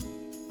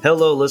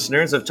Hello,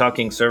 listeners of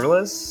Talking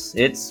Serverless.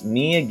 It's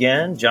me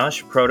again,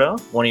 Josh Proto,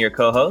 one of your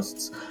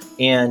co-hosts.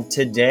 And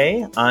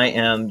today I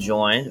am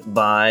joined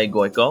by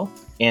Gojko.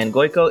 And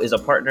Gojko is a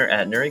partner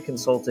at Nuri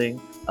Consulting,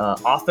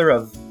 author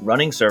of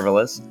Running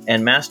Serverless,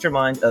 and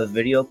mastermind of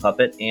Video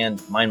Puppet and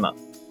MindMap.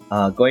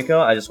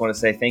 Gojko, I just want to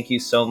say thank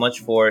you so much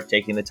for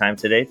taking the time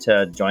today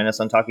to join us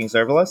on Talking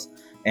Serverless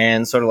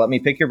and sort of let me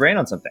pick your brain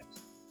on some things.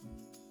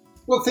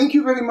 Well, thank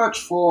you very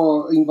much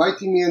for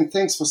inviting me, and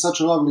thanks for such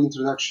a lovely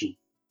introduction.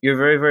 You're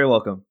very, very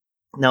welcome.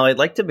 Now, I'd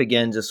like to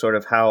begin just sort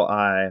of how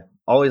I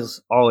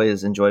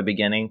always enjoy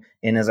beginning,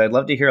 and I'd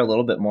love to hear a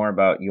little bit more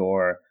about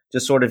your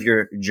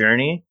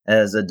journey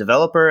as a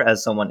developer,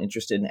 as someone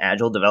interested in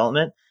agile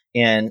development,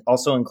 and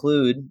also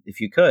include, if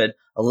you could,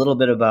 a little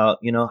bit about,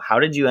 how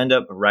did you end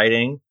up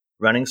running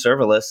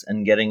serverless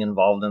and getting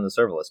involved in the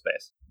serverless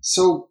space?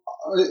 So,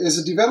 as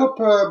a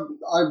developer,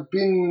 I've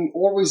been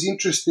always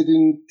interested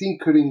in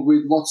tinkering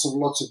with lots of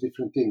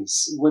different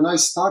things. When I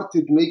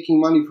started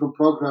making money from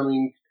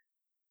programming,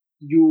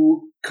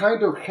 you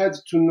kind of had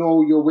to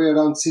know your way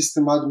around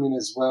system admin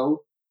as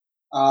well.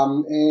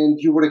 And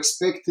you were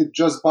expected,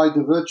 just by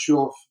the virtue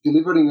of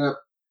delivering a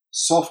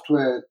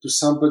software to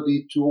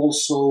somebody, to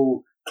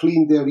also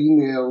clean their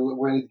email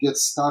when it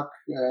gets stuck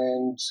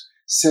and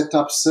set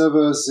up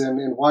servers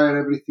and wire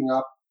everything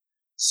up.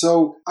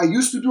 So I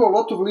used to do a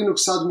lot of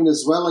Linux admin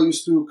as well. I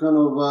used to kind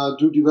of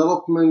do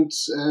development,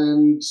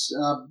 and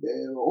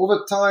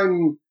over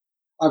time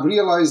I've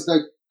realized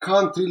I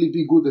can't really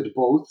be good at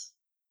both.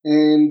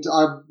 And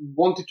I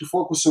wanted to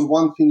focus on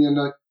one thing, and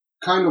I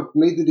kind of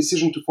made the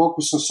decision to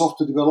focus on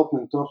software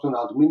development, not on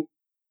admin.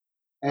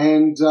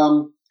 And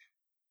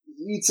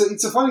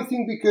it's a funny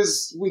thing,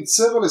 because with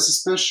serverless,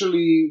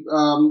 especially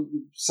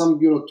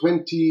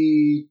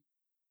 22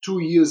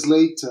 years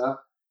later,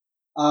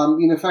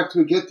 in effect,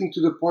 we're getting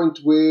to the point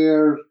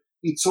where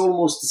it's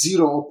almost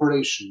zero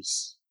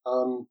operations.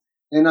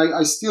 And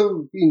I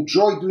still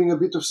enjoy doing a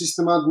bit of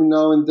system admin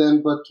now and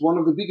then, but one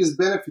of the biggest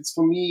benefits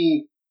for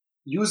me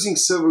using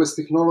serverless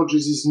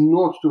technologies is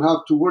not to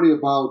have to worry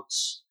about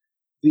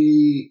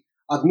the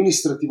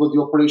administrative or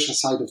the operation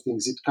side of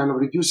things. It kind of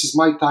reduces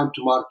my time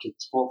to market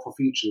for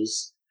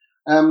features.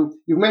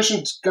 You've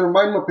mentioned kind of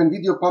MindMap and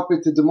Video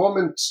Puppet. At the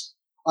moment,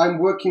 I'm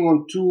working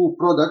on two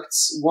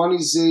products. One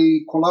is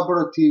a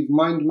collaborative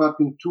mind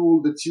mapping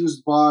tool that's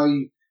used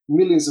by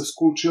millions of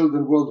school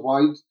children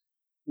worldwide.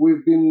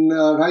 We've been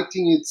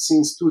writing it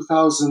since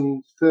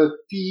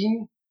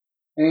 2013.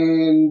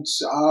 And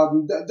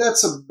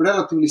that's a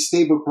relatively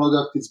stable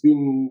product. It's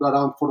been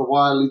around for a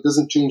while. It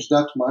doesn't change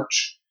that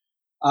much.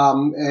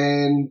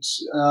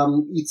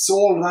 It's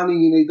all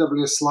running in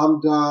AWS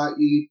Lambda.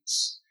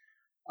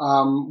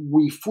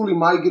 We fully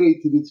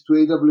migrated it to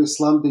AWS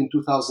Lambda in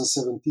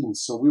 2017.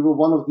 So we were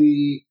one of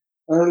the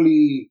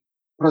early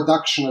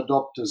production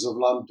adopters of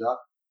Lambda.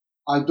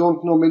 I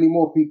don't know many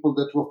more people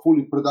that were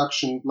fully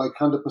production, like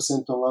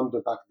 100% on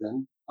Lambda back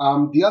then.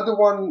 The other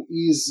one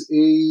is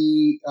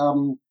a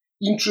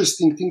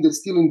interesting thing that's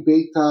still in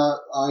beta.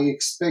 I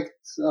expect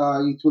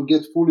it will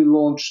get fully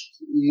launched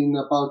in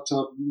about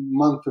a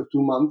month or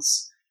 2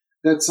 months.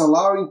 That's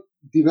allowing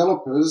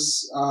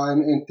developers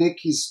and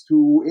techies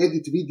to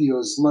edit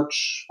videos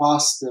much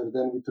faster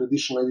than with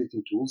traditional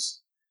editing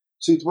tools.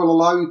 So it will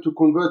allow you to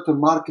convert a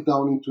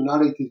markdown into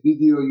narrated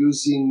video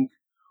using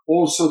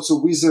all sorts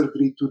of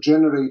wizardry to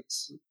generate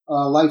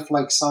a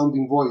lifelike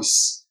sounding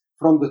voice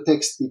from the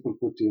text people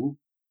put in.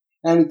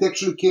 And it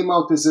actually came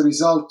out as a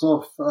result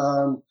of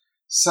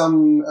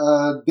some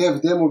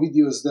dev demo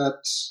videos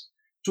that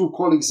two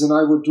colleagues and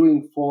I were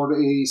doing for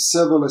a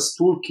serverless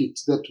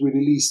toolkit that we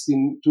released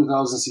in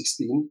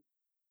 2016.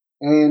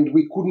 And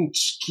we couldn't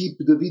keep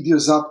the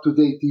videos up to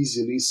date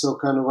easily. So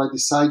kind of I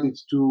decided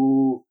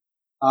to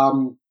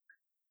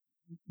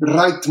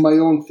write my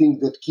own thing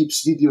that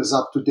keeps videos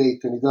up to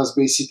date. And it does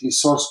basically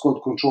source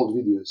code controlled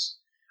videos.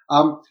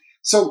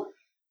 So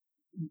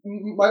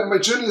my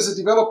journey as a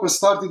developer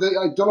started,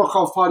 I don't know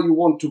how far you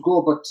want to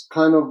go, but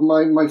kind of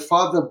my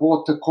father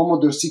bought a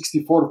Commodore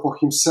 64 for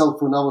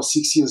himself when I was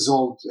 6 years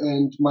old,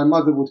 and my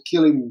mother would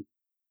kill him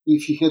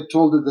if he had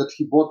told her that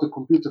he bought a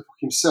computer for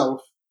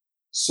himself.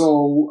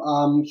 So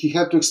he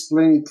had to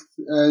explain it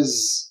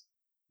as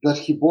that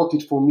he bought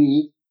it for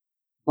me,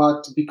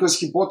 but because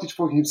he bought it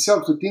for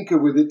himself to tinker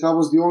with it, I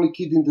was the only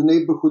kid in the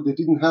neighborhood that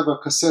didn't have a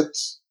cassette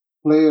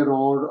player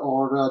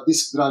or a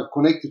disk drive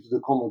connected to the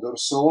Commodore.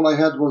 So all I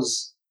had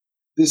was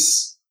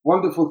this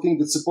wonderful thing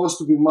that's supposed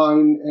to be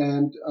mine,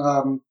 and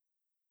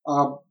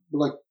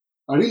like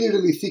a really,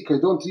 really thick. I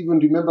don't even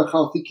remember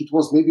how thick it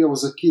was. Maybe I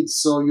was a kid,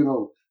 so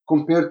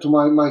compared to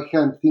my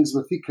hand, things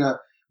were thicker.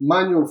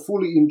 Manual,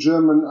 fully in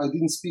German. I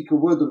didn't speak a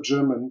word of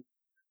German,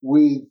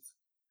 with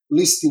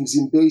listings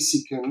in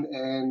BASIC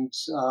and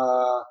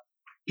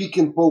pick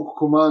and poke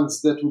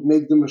commands that would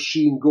make the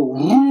machine go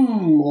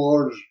vroom,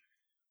 or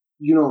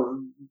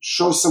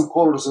show some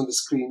colors on the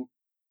screen.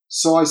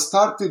 So I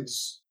started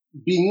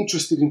being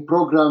interested in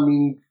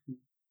programming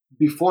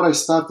before I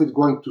started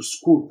going to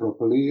school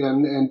properly,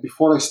 and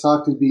before I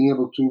started being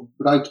able to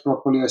write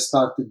properly. I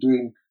started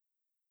doing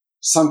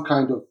some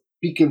kind of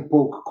pick and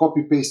poke,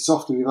 copy paste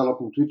software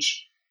development,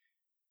 which,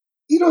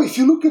 if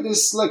you look at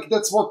this, like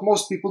that's what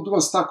most people do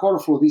on Stack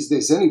Overflow these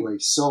days anyway.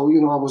 So,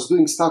 I was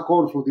doing Stack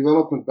Overflow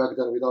development back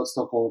then without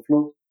Stack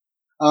Overflow.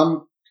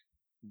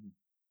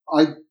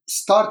 I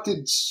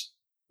started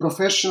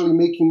professionally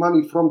making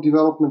money from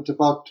development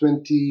about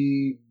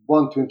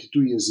 21,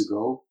 22 years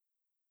ago.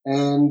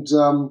 And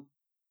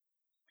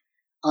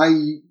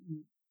I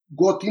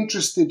got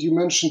interested. You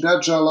mentioned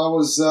Agile. I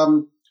was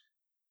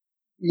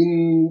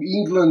in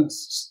England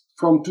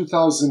from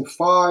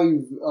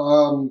 2005.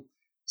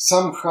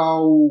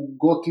 Somehow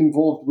got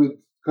involved with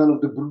kind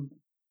of the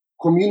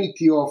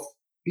community of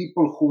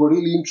people who were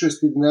really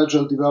interested in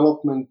Agile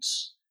development.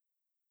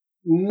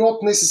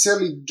 Not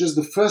necessarily just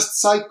the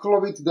first cycle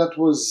of it, that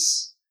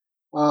was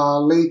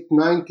late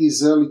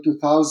 90s, early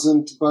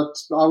 2000, but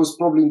I was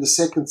probably in the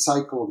second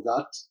cycle of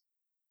that.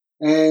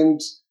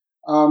 And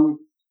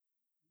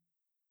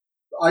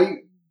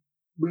I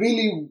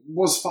really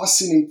was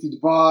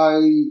fascinated by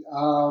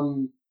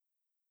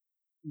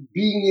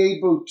being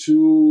able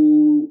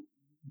to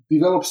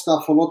develop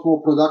stuff a lot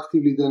more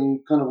productively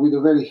than kind of with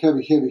a very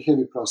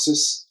heavy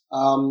process.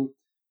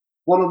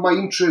 One of my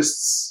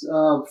interests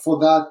for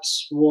that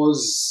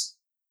was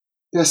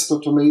test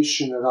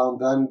automation around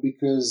then,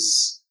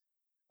 because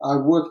I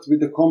worked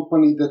with a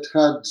company that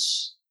had,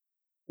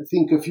 I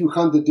think, a few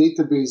hundred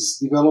database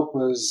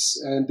developers,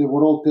 and they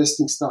were all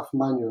testing stuff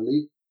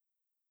manually,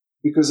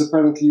 because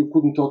apparently you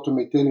couldn't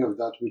automate any of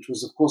that, which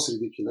was, of course,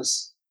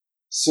 ridiculous.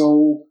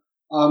 So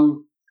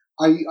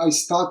I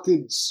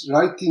started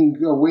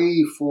writing a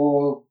way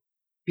for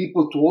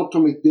people to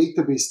automate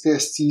database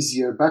tests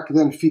easier. Back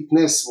then,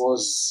 Fitness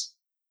was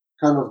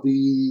kind of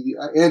the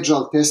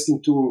agile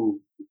testing tool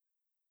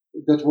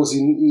that was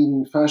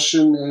in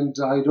fashion, and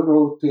I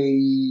wrote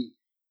a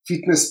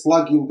Fitness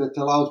plugin that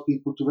allowed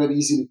people to very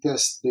easily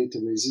test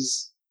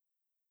databases.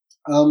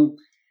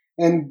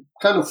 And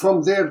kind of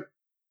from there,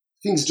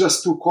 things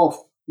just took off.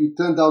 It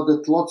turned out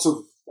that lots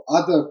of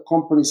other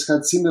companies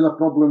had similar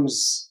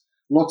problems.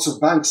 Lots of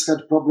banks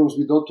had problems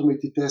with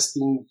automated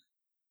testing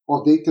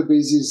of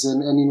databases,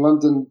 and in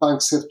London,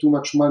 banks have too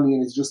much money,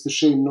 and it's just a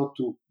shame not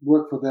to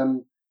work for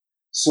them.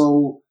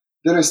 So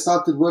then I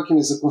started working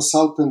as a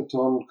consultant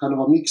on kind of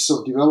a mix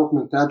of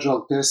development,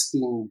 agile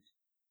testing,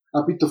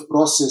 a bit of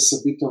process, a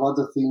bit of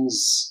other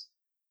things.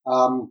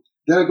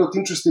 Then I got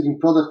interested in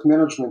product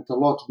management a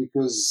lot,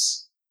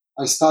 because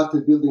I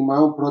started building my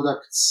own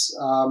products.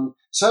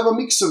 So I have a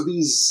mix of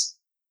these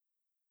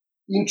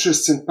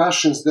interests and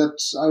passions that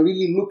I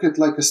really look at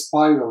like a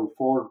spiral.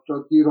 For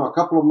a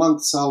couple of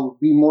months, I'll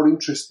be more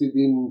interested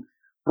in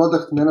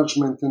product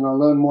management and I'll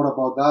learn more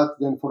about that.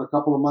 Then for a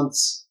couple of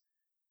months,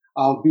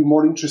 I'll be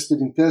more interested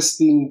in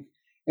testing.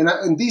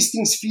 And these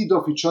things feed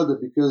off each other,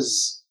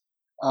 because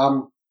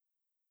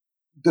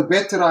the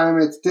better I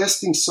am at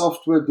testing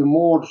software, the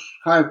more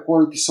higher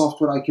quality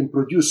software I can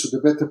produce, so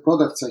the better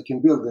products I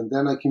can build. And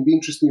then I can be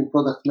interested in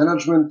product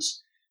management,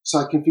 so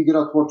I can figure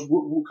out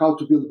how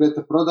to build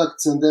better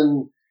products. And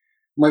then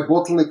my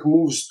bottleneck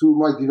moves to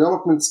my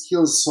development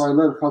skills, so I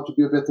learn how to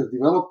be a better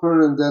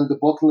developer. And then the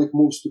bottleneck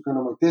moves to kind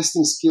of my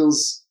testing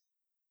skills.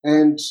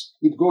 And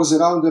it goes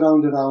around.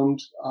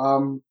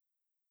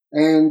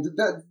 And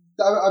that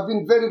I've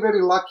been very,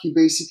 very lucky,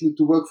 basically,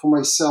 to work for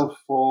myself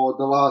for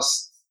the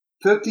last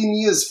 13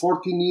 years,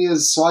 14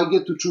 years, so I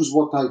get to choose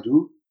what I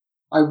do.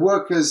 I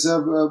work as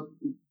a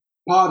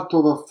part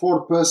of a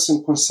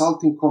 4-person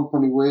consulting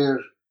company where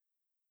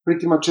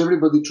pretty much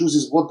everybody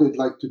chooses what they'd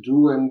like to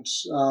do, and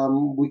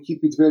we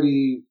keep it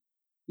very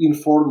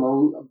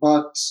informal.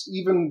 But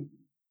even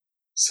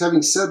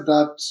having said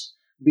that,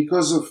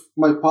 because of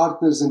my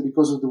partners and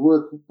because of the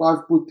work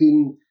I've put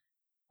in,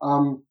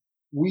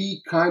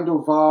 we kind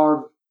of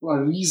are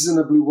a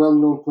reasonably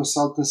well-known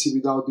consultancy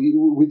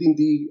within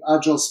the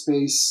agile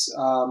space.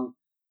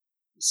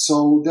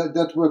 So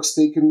that work's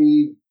taken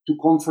me to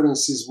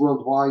conferences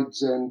worldwide,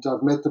 and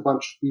I've met a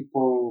bunch of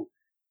people.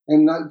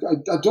 And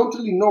I don't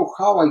really know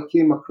how I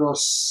came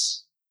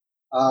across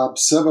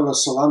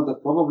serverless or Lambda,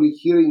 probably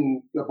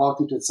hearing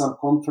about it at some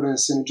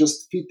conference, and it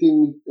just fit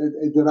in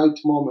at the right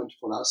moment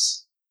for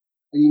us.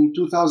 In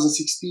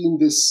 2016,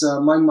 this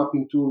mind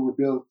mapping tool we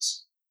built,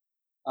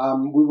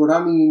 we were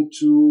running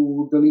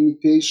into the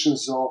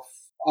limitations of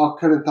our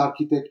current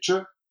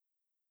architecture,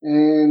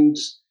 and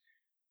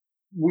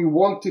we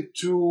wanted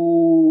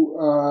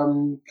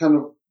to kind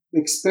of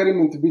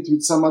experiment a bit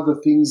with some other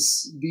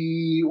things.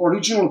 The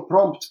original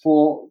prompt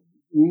for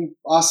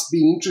us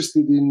being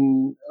interested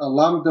in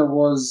Lambda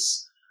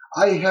was,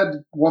 I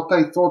had what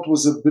I thought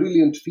was a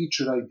brilliant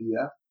feature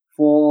idea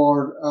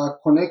for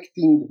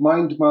connecting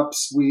mind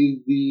maps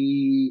with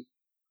the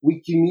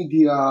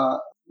Wikimedia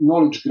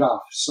knowledge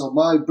graph. So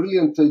my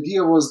brilliant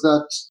idea was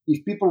that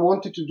if people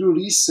wanted to do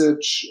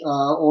research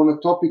on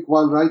a topic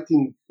while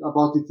writing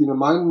about it in a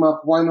mind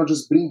map, why not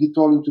just bring it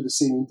all into the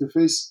same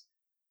interface?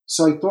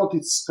 So I thought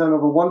it's kind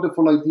of a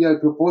wonderful idea. I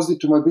proposed it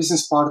to my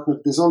business partner.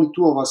 There's only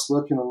 2 of us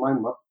working on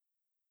mind map.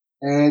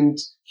 And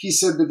he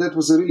said that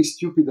was a really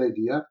stupid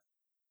idea.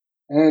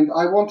 And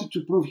I wanted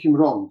to prove him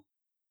wrong.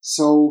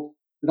 So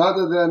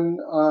rather than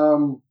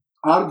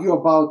argue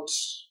about,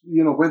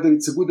 whether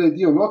it's a good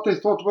idea or not, I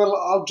thought, well,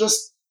 I'll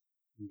just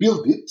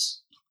build it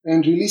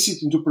and release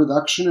it into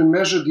production and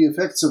measure the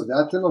effects of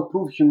that, and I'll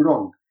prove him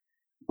wrong.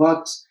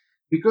 But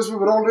because we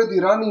were already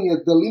running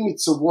at the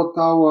limits of what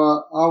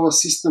our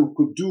system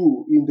could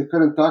do in the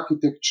current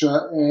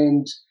architecture,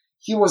 and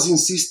he was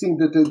insisting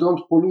that I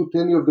don't pollute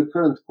any of the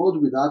current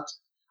code with that,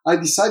 I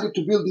decided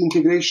to build the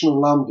integration of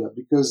Lambda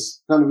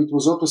because kind of it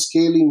was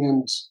auto-scaling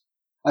and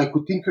I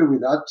could tinker with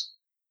that.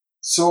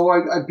 So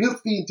I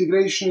built the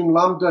integration in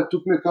Lambda. It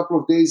took me a couple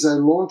of days. I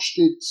launched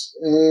it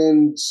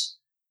and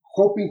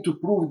hoping to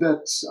prove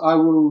that I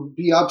will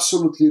be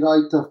absolutely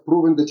right. I've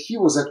proven that he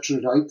was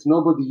actually right.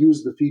 Nobody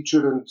used the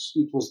feature and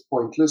it was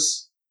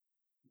pointless.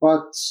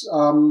 But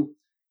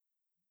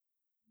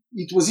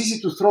it was easy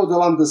to throw the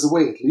Lambdas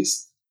away at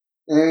least.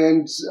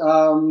 And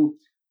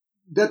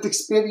that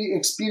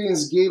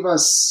experience gave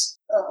us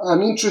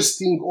an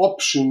interesting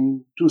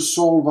option to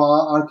solve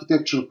our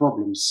architectural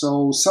problems.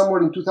 So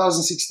somewhere in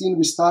 2016,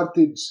 we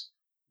started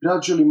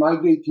gradually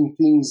migrating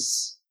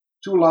things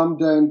to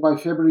Lambda, and by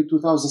February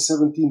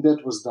 2017,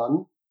 that was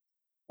done.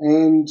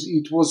 And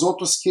it was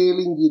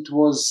auto-scaling, it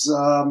was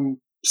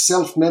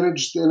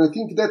self-managed, and I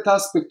think that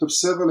aspect of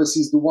serverless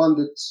is the one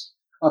that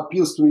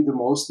appeals to me the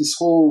most, this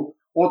whole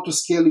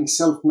auto-scaling,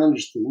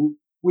 self-managed thing.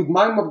 With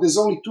MindMap, there's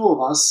only two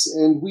of us,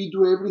 and we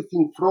do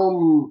everything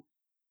from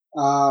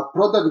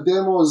product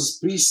demos,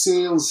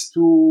 pre-sales,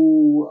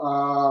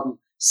 to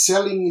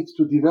selling it,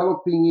 to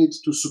developing it,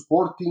 to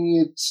supporting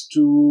it,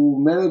 to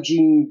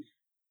managing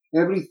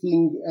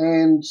everything.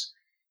 And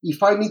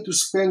if I need to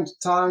spend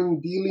time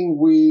dealing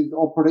with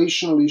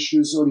operational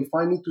issues, or if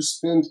I need to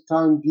spend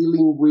time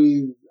dealing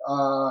with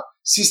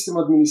system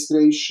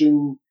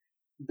administration,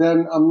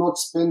 then I'm not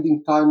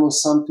spending time on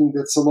something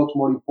that's a lot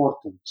more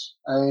important.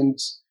 And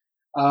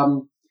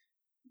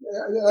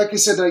like I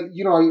said, a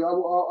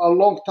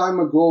long time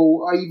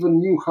ago, I even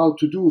knew how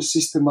to do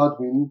system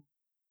admin,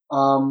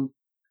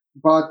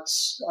 but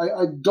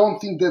I don't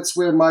think that's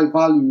where my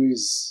value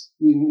is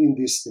in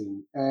this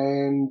thing.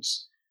 And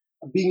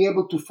being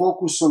able to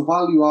focus on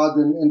value add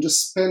and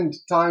just spend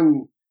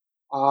time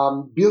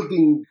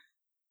building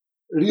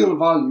real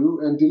value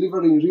and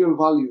delivering real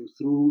value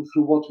through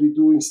what we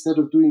do, instead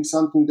of doing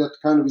something that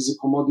kind of is a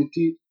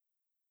commodity,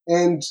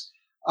 and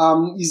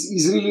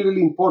is really,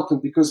 really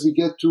important because we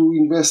get to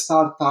invest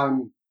our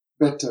time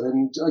better.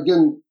 And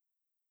again,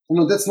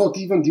 that's not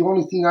even the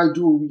only thing I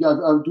do.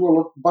 I do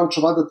a bunch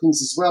of other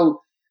things as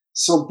well.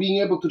 So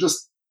being able to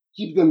just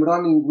keep them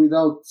running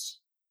without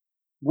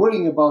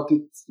worrying about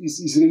it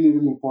is really,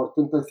 really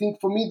important. I think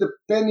for me, the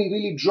penny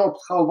really dropped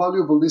how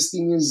valuable this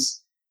thing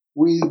is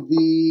with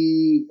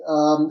the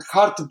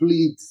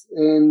Heartbleed,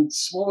 and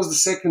what was the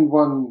second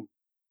one?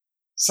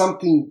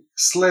 Something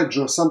Sledge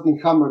or something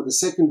Hammer, the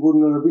second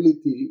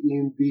vulnerability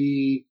in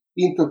the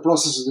Intel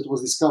processor that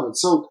was discovered.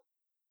 So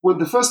when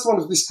the first one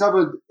was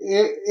discovered,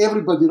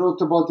 everybody wrote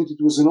about it.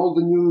 It was in all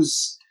the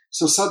news.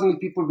 So suddenly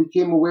people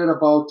became aware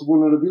about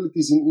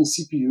vulnerabilities in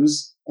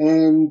CPUs,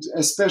 and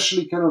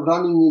especially kind of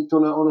running it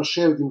on a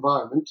shared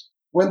environment.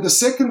 When the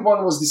second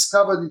one was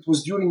discovered, it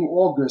was during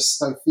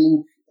August, I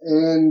think.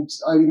 And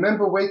I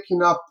remember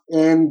waking up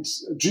and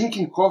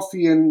drinking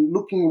coffee and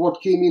looking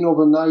what came in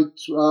overnight.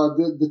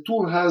 The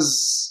tool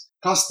has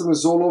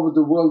customers all over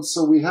the world.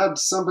 So we had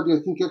somebody, I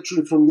think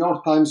actually from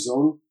your time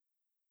zone,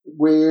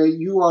 where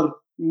you are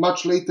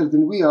much later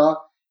than we are.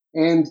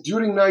 And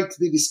during night,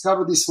 they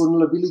discovered this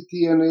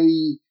vulnerability, and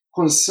a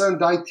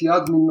concerned IT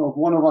admin of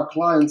one of our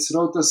clients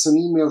wrote us an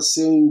email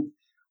saying,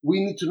 we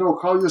need to know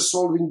how you're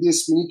solving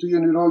this. We need to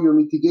know your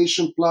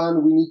mitigation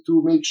plan. We need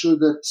to make sure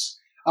that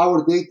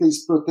our data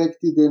is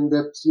protected and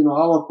that,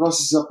 our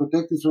processes are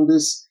protected from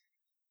this.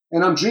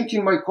 And I'm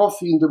drinking my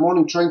coffee in the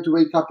morning, trying to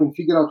wake up and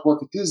figure out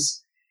what it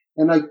is.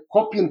 And I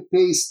copy and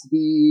paste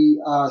the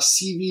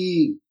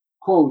CV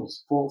code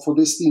for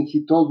this thing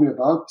he told me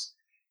about.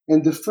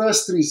 And the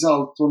first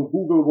result on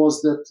Google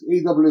was that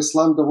AWS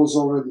Lambda was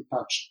already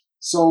patched.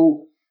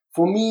 So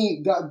for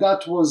me,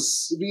 that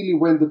was really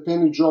when the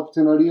penny dropped,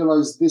 and I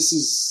realized this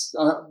is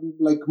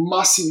like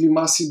massively,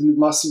 massively,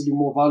 massively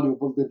more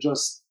valuable than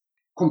just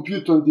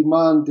compute on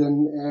demand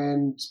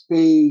and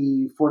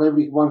pay for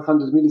every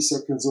 100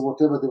 milliseconds or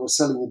whatever they were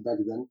selling it back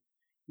then.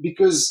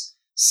 Because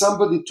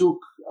somebody took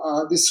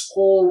this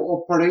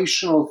whole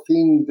operational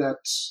thing that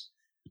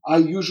I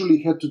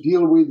usually had to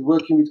deal with,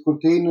 working with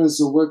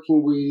containers or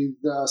working with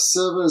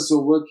servers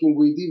or working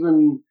with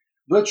even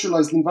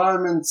virtualized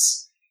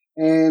environments,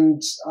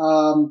 and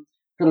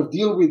kind of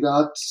deal with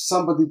that.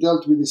 Somebody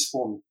dealt with this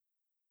for me.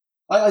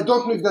 I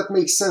don't know if that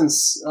makes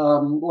sense,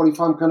 or if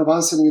I'm kind of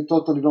answering it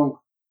totally wrong.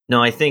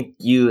 No, I think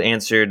you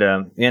answered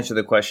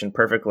the question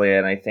perfectly,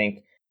 and I think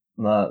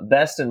the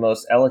best and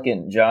most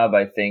elegant job,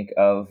 I think,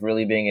 of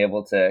really being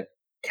able to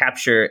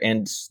capture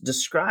and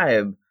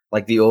describe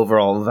like the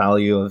overall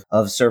value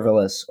of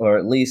serverless, or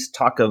at least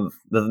talk of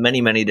the many,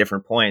 many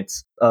different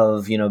points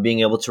of, being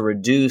able to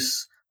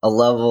reduce a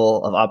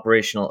level of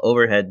operational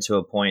overhead to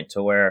a point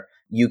to where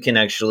you can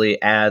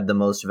actually add the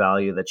most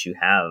value that you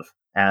have.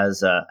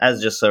 as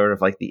just sort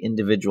of like the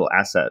individual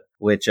asset,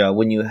 which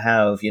when you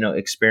have,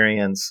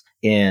 experience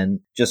in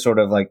just sort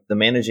of like the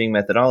managing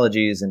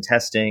methodologies and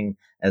testing,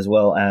 as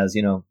well as,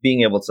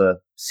 being able to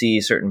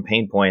see certain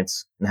pain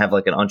points and have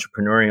like an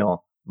entrepreneurial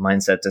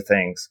mindset to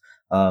things,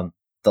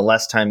 the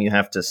less time you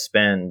have to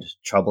spend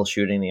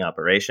troubleshooting the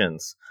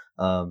operations,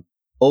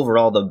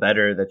 overall, the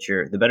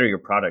better your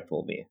product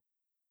will be.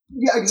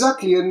 Yeah,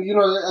 exactly. And,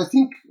 I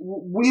think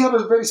we have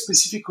a very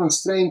specific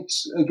constraint.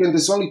 Again,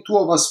 there's only two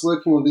of us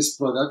working on this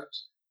product.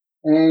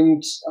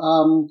 And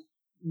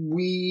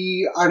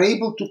we are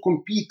able to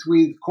compete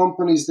with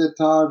companies that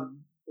are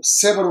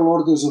several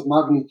orders of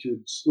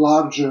magnitude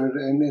larger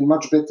and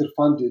much better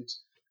funded,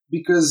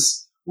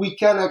 because we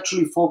can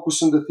actually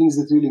focus on the things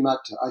that really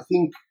matter. I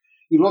think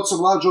in lots of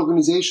large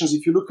organizations,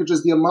 if you look at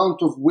just the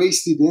amount of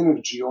wasted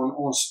energy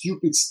on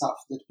stupid stuff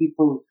that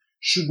people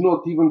should not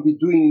even be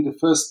doing in the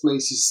first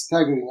place is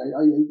staggering.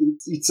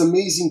 It's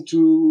amazing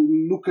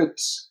to look at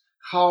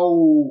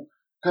how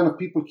kind of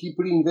people keep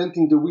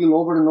reinventing the wheel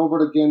over and over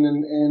again.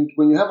 And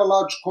when you have a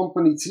large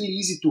company, it's really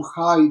easy to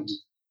hide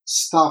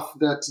stuff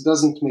that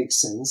doesn't make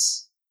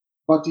sense.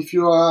 But if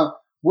you are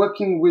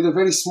working with a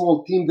very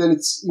small team, then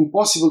it's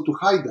impossible to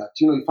hide that.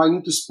 If I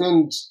need to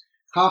spend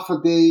half a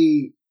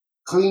day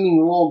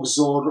cleaning logs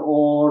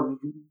or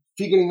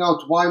figuring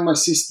out why my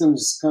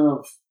system's kind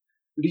of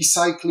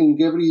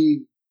recycling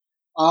every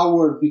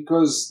hour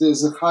because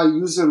there's a high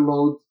user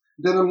load,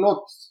 then I'm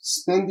not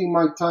spending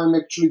my time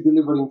actually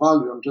delivering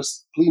value. I'm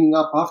just cleaning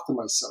up after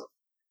myself.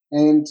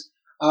 And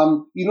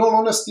in all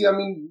honesty, I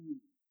mean,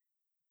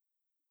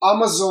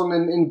 Amazon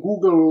and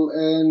Google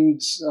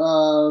and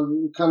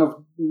kind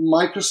of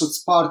Microsoft's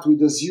part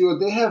with Azure,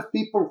 they have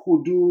people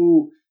who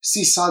do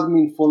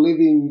sysadmin for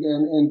living,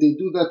 and they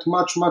do that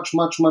much, much,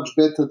 much, much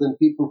better than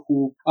people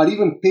who are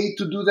even paid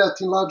to do that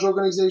in large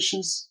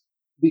organizations,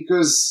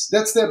 because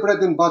that's their bread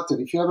and butter.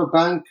 If you have a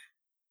bank,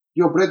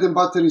 your bread and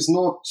butter is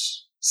not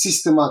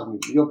system admin.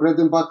 Your bread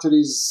and butter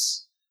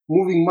is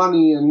moving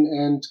money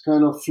and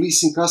kind of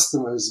fleecing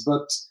customers.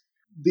 But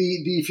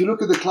if you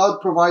look at the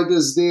cloud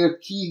providers, their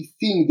key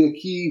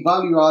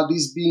value add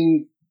is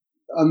being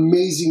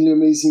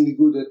amazingly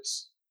good at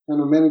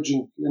kind of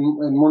managing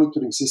and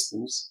monitoring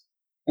systems.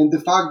 And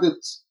the fact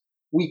that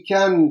we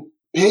can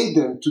pay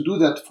them to do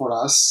that for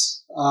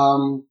us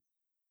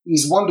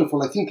is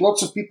wonderful. I think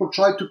lots of people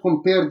try to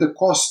compare the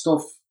cost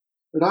of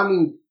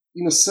running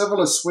in a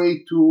serverless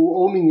way to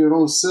owning your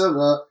own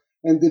server,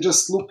 and they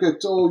just look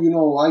at,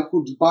 I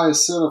could buy a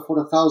server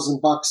for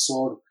 $1,000,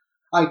 or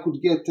I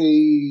could get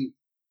a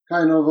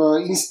kind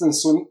of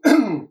instance on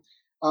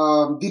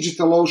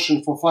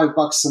DigitalOcean for $5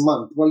 a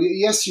month. Well,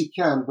 yes, you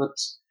can, but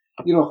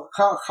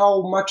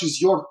how much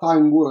is your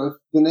time worth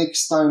the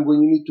next time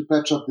when you need to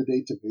patch up the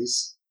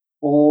database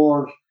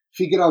or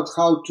figure out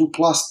how to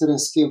cluster and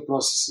scale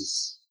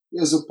processes,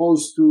 as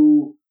opposed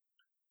to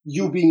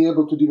you being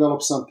able to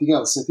develop something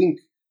else? I think,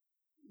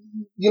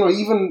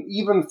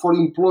 even for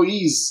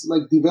employees,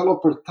 like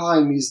developer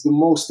time is the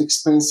most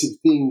expensive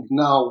thing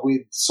now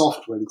with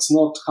software. It's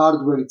not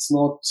hardware. It's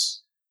not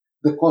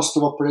the cost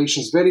of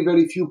operations. Very,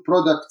 very few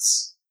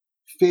products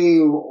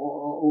fail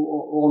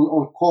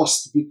on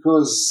cost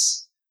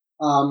because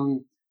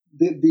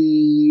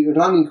the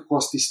running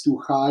cost is too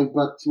high,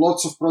 but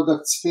lots of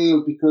products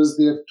fail because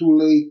they're too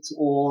late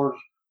or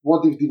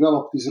what they've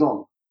developed is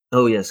wrong.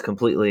 Oh, yes,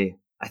 completely.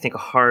 I think a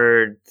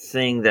hard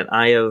thing that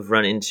I have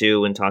run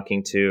into when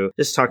talking to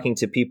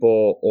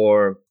people,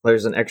 or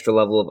there's an extra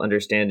level of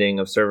understanding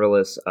of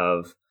serverless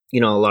of, a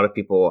lot of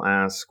people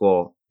ask,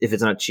 well, if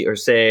it's not cheap, or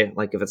say,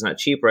 like, if it's not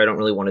cheap, or I don't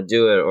really want to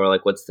do it, or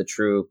like, what's the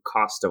true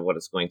cost of what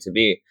it's going to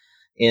be?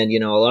 And,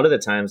 a lot of the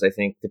times I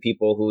think the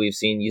people who we've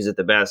seen use it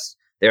the best,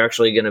 they're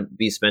actually going to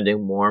be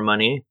spending more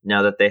money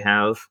now that they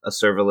have a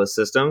serverless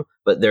system,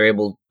 but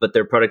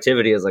their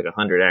productivity is like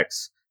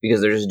 100x because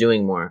they're just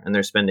doing more and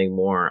they're spending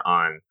more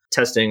on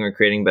testing or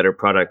creating better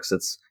products.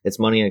 It's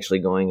money actually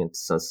going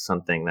into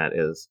something that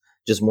is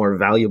just more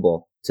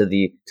valuable to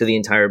the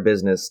entire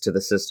business, to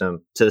the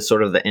system, to the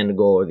sort of the end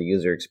goal or the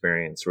user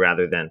experience,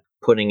 rather than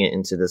putting it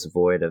into this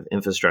void of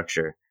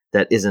infrastructure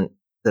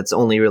that's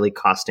only really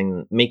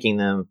making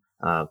them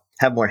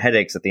have more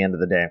headaches at the end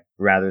of the day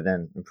rather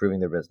than improving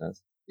their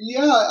business.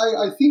 Yeah,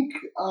 I think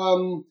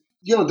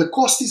the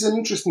cost is an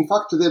interesting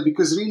factor there,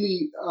 because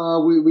really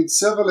with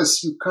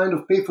serverless you kind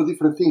of pay for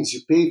different things.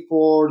 You pay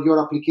for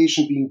your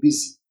application being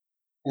busy,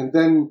 and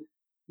then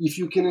if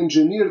you can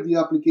engineer the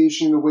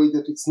application in a way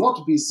that it's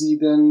not busy,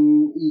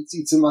 then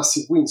it's a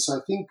massive win. So I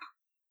think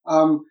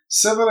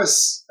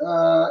serverless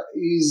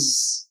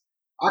is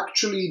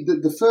actually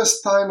the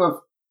first time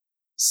I've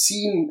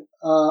seen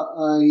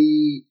a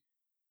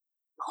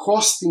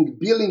hosting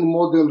billing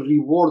model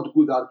reward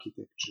good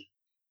architecture.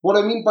 What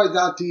I mean by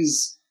that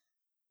is,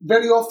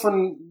 very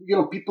often,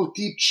 people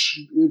teach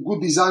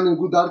good design and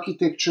good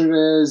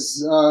architecture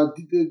as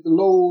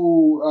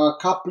low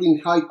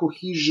coupling, high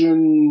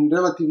cohesion,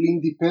 relatively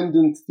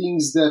independent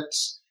things that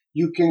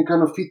you can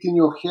kind of fit in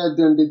your head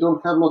and they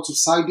don't have lots of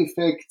side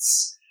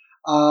effects.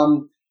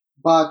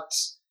 But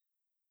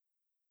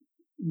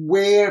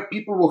where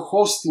people were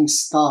hosting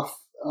stuff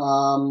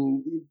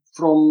from,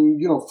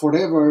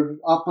 forever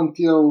up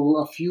until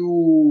a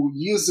few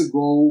years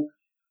ago.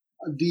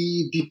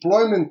 The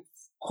deployment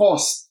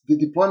cost, the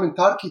deployment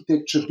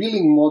architecture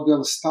billing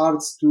model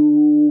starts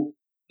to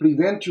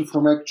prevent you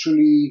from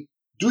actually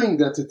doing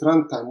that at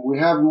runtime. We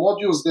have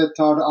modules that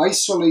are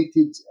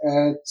isolated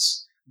at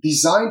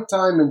design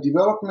time and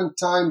development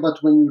time, but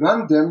when you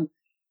run them,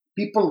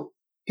 people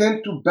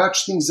tend to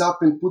batch things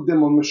up and put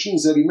them on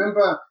machines. I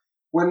remember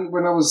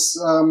when I was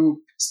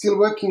still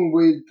working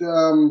with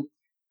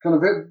kind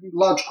of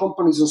large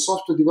companies on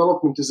software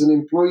development as an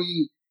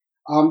employee,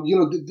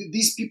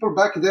 these people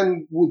back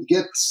then would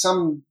get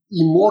some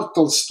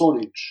immortal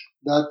storage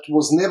that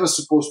was never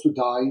supposed to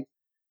die,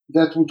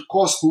 that would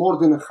cost more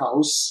than a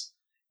house,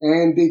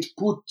 and they'd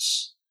put,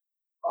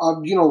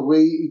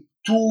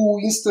 two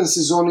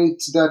instances on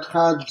it that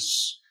had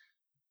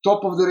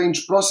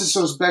top-of-the-range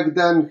processors back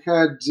then,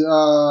 had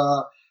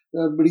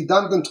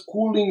redundant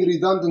cooling,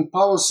 redundant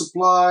power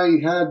supply,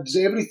 had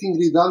everything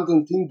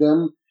redundant in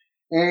them,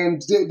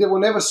 and they were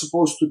never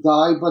supposed to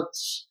die, but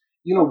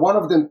one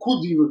of them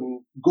could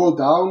even go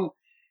down.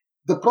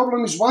 The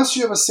problem is once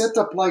you have a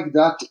setup like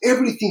that,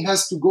 everything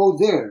has to go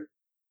there.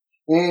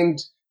 And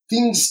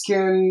things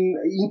can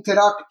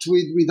interact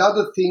with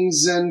other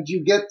things, and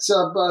you get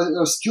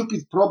a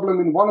stupid problem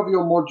in one of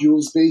your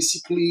modules,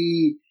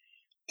 basically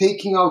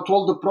taking out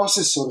all the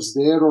processors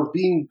there, or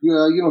being,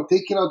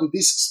 taking out the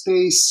disk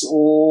space,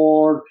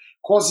 or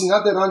causing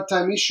other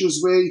runtime issues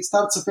where it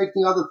starts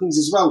affecting other things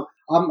as well.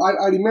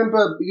 I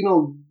remember,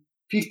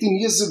 15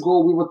 years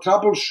ago, we were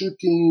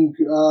troubleshooting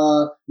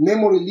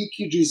memory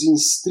leakages in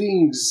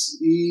strings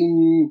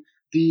in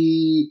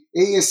the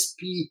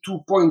ASP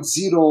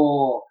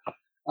 2.0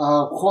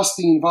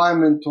 hosting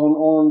environment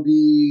on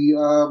the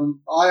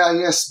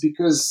IIS,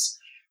 because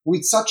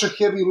with such a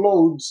heavy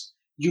load,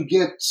 you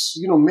get,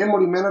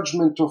 memory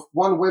management of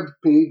one web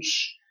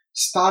page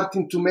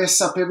starting to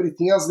mess up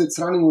everything else that's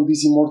running on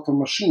these immortal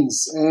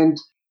machines. And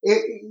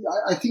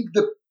I think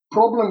the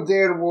problem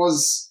there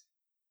was,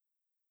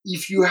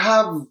 if you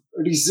have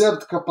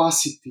reserved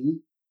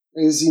capacity,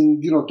 as in,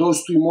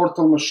 those two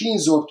immortal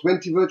machines or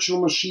 20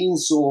 virtual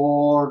machines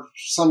or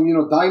some,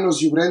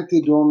 dynos you've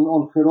rented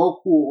on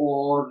Heroku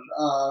or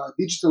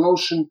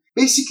DigitalOcean,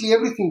 basically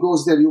everything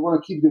goes there. You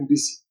want to keep them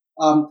busy.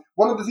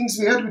 One of the things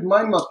we had with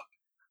MindMap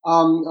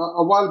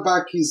a while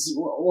back is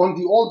on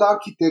the old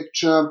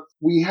architecture,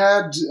 we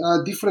had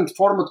different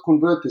format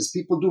converters.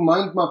 People do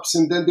mind maps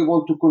and then they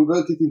want to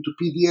convert it into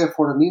PDF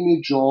or an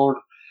image or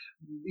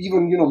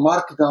even,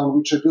 Markdown,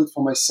 which I built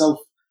for myself.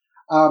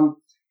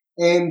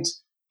 And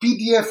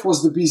PDF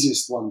was the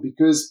busiest one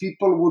because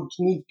people would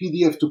need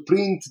PDF to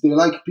print. They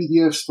like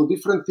PDFs for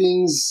different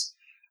things.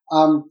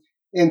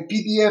 And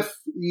PDF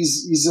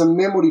is a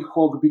memory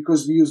hog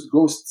because we used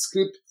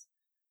Ghostscript.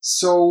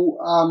 So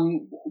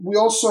we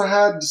also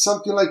had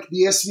something like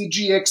the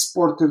SVG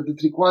exporter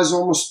that requires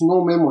almost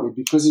no memory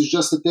because it's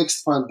just a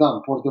text file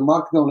dump, or the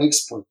Markdown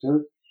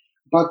exporter.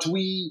 But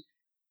we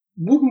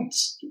wouldn't,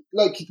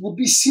 it would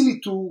be silly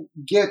to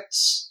get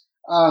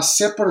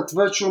separate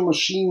virtual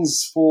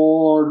machines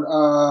for,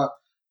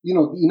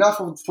 enough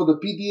for the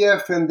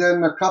PDF and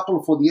then a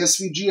couple for the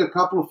SVG, a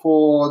couple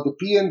for the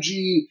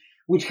PNG.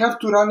 We'd have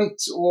to run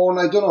it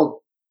on,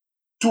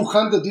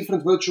 200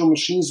 different virtual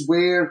machines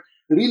where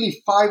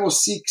really 5 or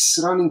 6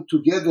 running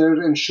together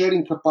and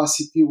sharing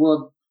capacity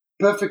were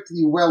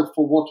perfectly well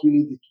for what we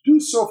needed to do.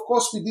 So, of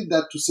course, we did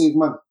that to save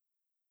money.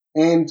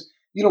 And,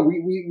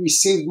 we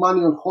saved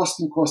money on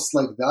hosting costs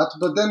like that.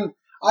 But then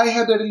I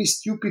had a really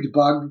stupid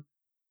bug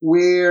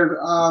where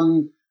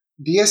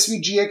the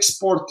SVG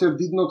exporter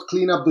did not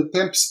clean up the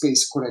temp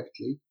space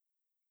correctly.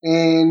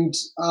 And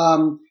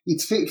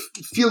it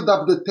filled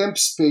up the temp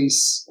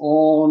space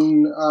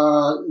on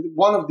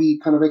one of the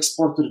kind of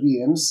exporter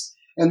VMs.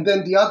 And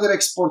then the other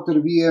exporter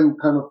VM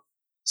kind of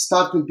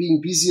started being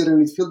busier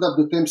and it filled up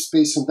the temp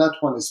space on that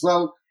one as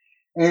well.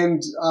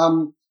 And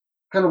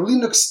kind of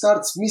Linux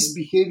starts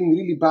misbehaving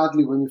really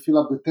badly when you fill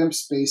up the temp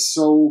space.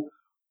 So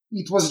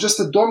it was just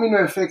a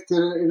domino effect.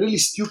 A really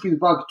stupid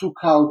bug took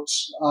out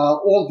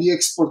all the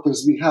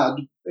exporters we had.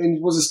 And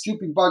it was a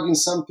stupid bug in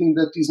something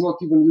that is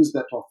not even used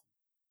that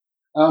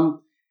often.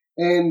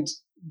 And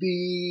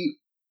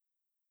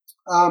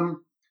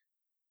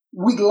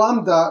with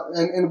Lambda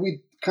and with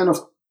kind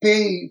of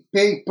pay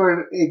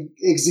per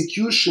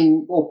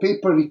execution or pay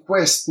per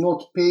request,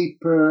 not pay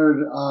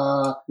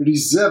per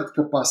reserved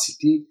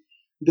capacity,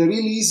 there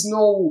really is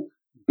no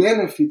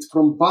benefit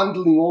from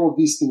bundling all of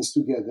these things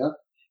together.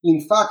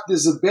 In fact,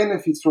 there's a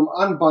benefit from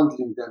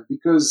unbundling them,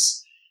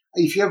 because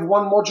if you have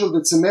one module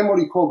that's a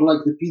memory hog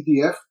like the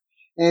PDF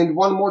and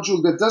one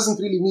module that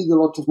doesn't really need a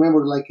lot of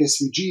memory like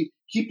SVG,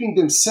 keeping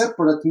them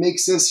separate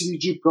makes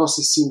SVG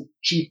processing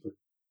cheaper.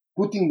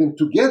 Putting them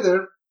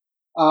together,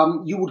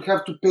 you would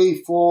have to pay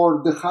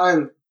for the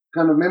higher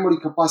kind of memory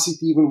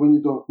capacity even when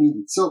you don't need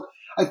it. So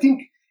I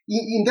think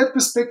in that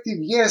perspective,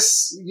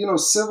 yes,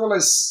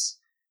 serverless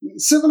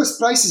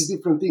prices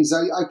different things.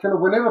 I kind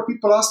of, whenever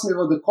people ask me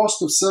about the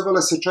cost of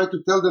serverless, I try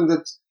to tell them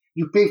that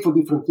you pay for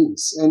different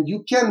things. And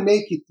you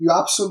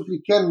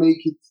absolutely can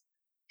make it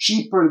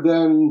cheaper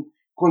than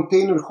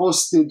container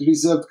hosted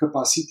reserved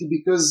capacity,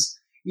 because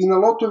in a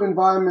lot of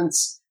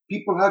environments,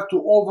 people have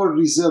to over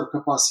reserve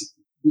capacity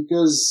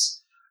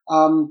because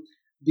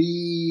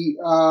the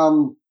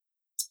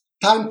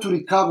time to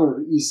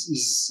recover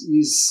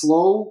is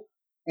slow.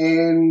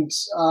 And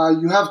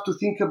you have to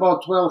think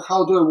about, well,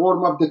 how do I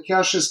warm up the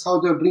caches?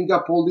 How do I bring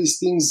up all these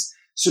things?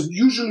 So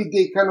usually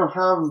they kind of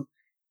have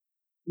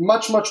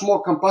much, much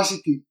more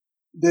capacity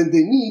than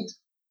they need,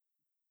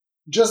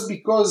 just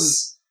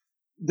because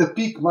the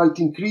peak might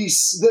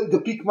increase, the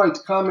peak might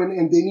come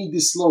and they need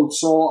this load.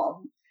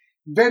 So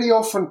very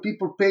often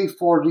people pay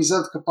for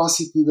reserved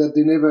capacity that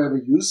they never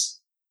ever use.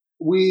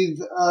 With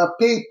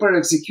pay per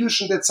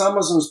execution, that's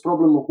Amazon's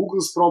problem or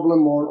Google's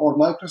problem or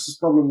Microsoft's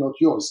problem, not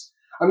yours.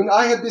 I mean,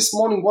 I had this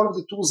morning, one of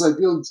the tools I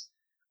built,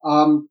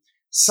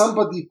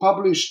 somebody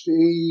published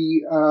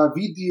a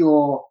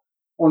video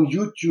on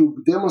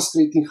YouTube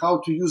demonstrating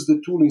how to use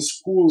the tool in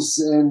schools,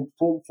 and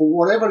for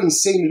whatever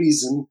insane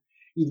reason,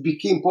 it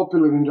became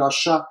popular in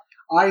Russia.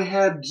 I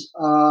had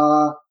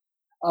a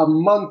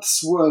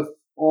month's worth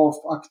of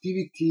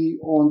activity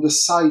on the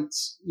site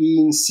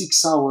in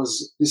 6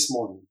 hours this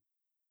morning.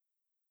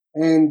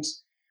 And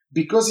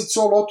because it's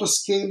all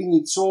auto-scaling,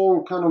 it's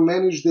all kind of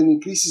managed and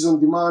increases on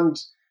demand,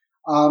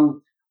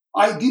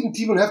 I didn't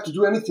even have to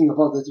do anything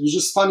about it. It was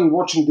just funny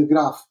watching the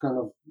graph kind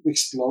of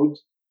explode,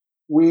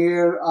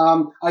 where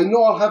I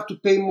know I'll have to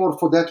pay more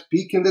for that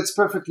peak, and that's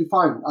perfectly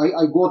fine.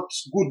 I got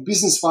good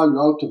business value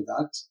out of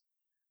that.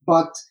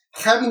 But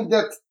having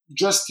that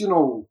just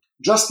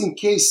in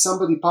case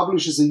somebody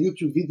publishes a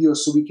YouTube video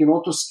so we can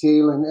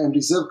auto-scale and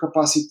reserve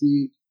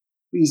capacity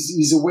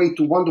is a way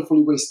to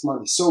wonderfully waste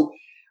money. So,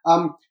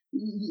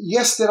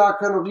 yes, there are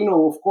kind of,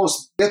 of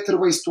course, better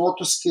ways to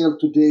auto-scale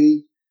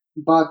today,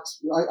 but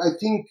I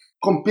think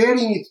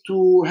comparing it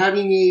to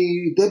having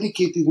a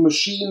dedicated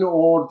machine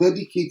or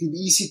dedicated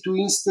EC2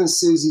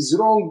 instances is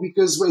wrong,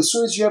 because as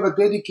soon as you have a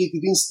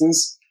dedicated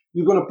instance,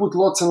 you're going to put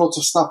lots and lots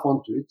of stuff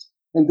onto it.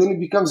 And then it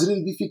becomes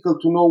really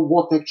difficult to know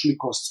what actually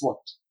costs what.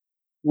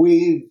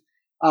 With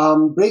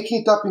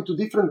breaking it up into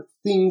different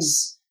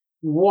things,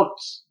 what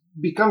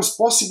becomes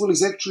possible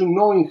is actually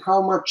knowing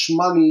how much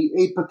money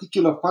a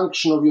particular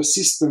function of your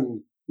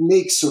system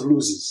makes or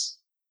loses.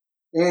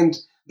 And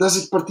does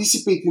it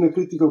participate in a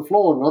critical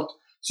flow or not?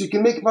 So you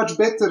can make much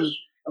better,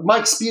 my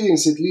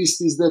experience at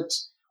least, is that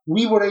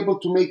we were able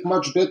to make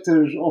much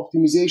better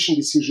optimization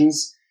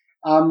decisions.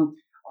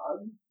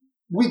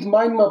 With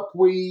MindMap,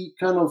 we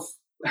kind of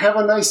have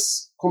a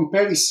nice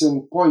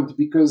comparison point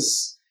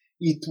because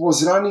it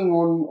was running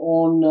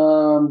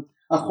on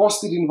a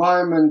hosted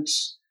environment,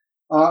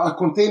 a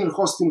container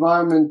host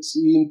environment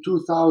in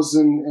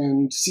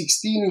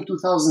 2016. In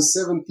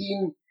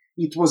 2017,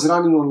 it was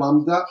running on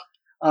Lambda.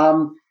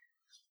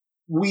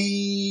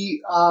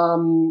 We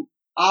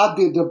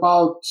added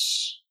about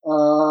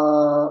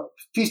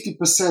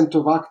 50%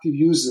 of active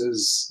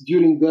users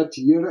during that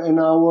year, and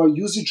our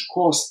usage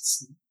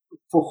costs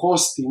for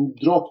hosting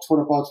dropped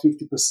for about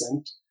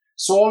 50%.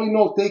 So all in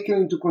all, taken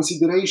into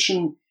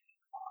consideration,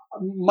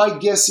 my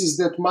guess is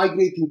that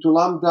migrating to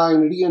Lambda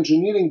and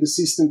re-engineering the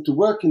system to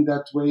work in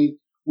that way,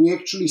 we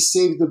actually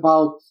saved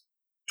about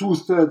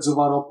 2/3 of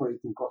our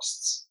operating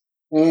costs.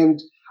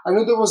 And I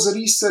know there was a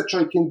research,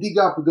 I can dig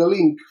up the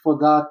link for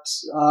that,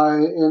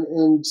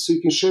 and so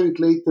you can share it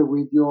later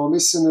with your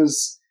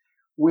listeners,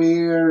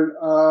 where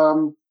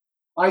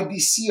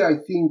IDC, I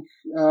think,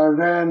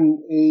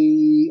 ran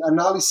a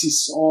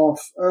analysis of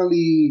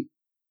early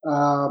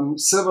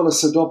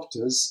serverless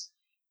adopters.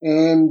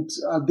 And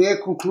their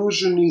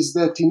conclusion is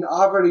that in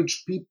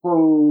average,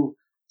 people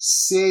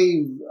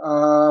save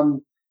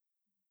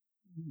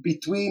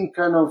between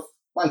kind of,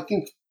 I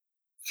think,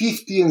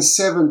 50 and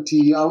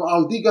 70.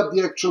 I'll dig up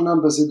the actual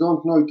numbers. I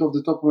don't know it off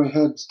the top of my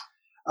head,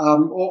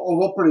 of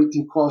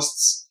operating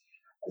costs.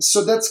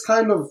 So that's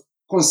kind of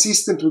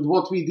consistent with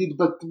what we did.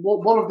 But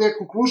one of their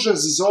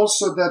conclusions is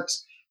also that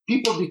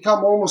people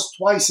become almost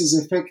twice as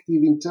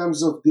effective in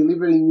terms of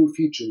delivering new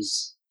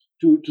features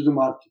to the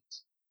market.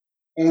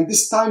 And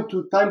this time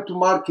to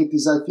market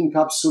is, I think,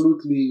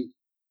 absolutely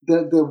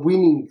the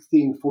winning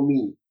thing for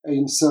me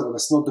in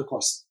serverless, not the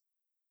cost.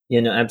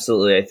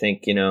 Absolutely. I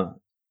think,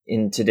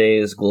 in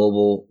today's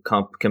global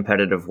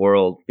competitive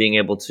world, being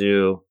able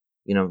to,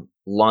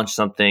 launch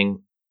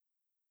something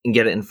and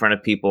get it in front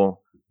of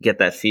people, get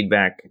that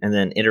feedback, and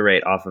then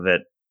iterate off of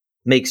it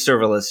makes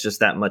serverless just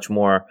that much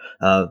more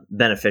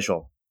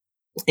beneficial.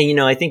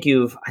 And I think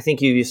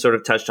you sort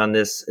of touched on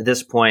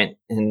this point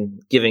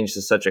in giving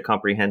just such a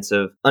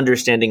comprehensive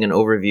understanding and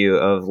overview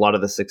of a lot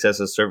of the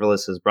successes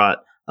serverless has brought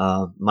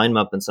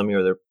MindMap and some of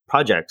your other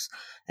projects,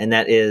 and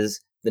that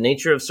is the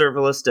nature of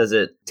serverless. Does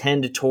it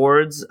tend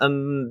towards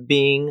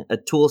being a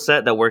tool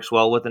set that works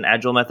well with an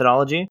agile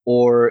methodology,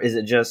 or is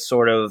it just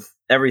sort of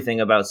everything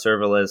about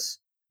serverless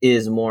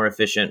is more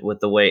efficient with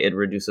the way it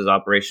reduces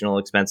operational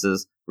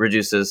expenses,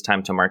 reduces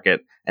time to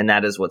market, and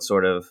that is what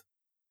sort of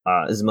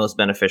is most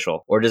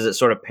beneficial? Or does it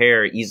sort of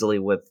pair easily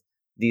with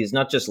these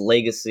not just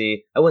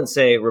legacy, I wouldn't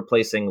say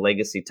replacing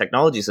legacy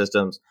technology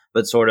systems,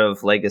 but sort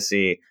of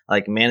legacy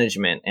like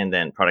management and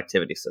then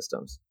productivity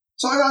systems?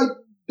 So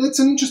that's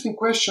an interesting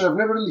question. I've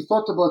never really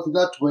thought about it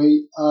that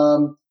way.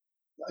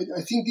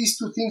 I think these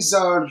two things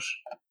are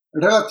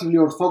relatively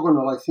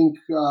orthogonal. I think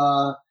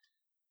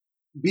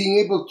being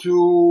able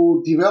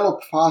to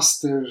develop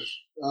faster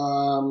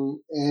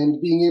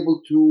and being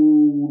able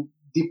to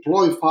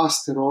deploy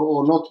faster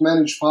or not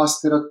manage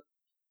faster are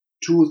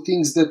two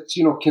things that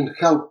can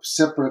help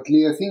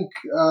separately. I think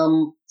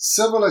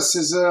serverless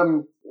is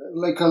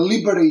like a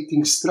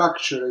liberating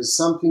structure, is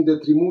something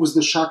that removes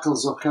the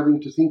shackles of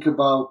having to think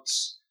about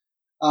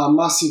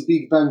massive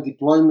big bang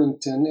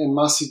deployment and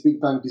massive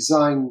big bang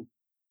design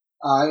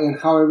and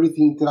how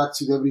everything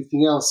interacts with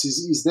everything else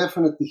is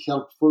definitely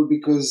helpful,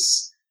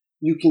 because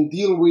you can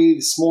deal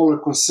with smaller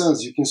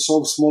concerns. You can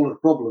solve smaller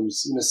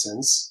problems in a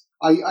sense.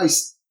 I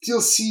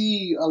still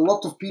see a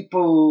lot of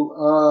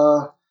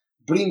people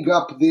bring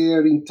up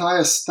their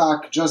entire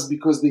stack just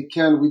because they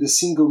can with a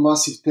single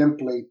massive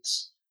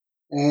template.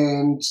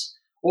 And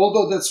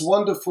although that's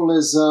wonderful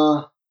as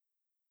a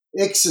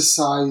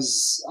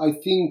exercise, I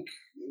think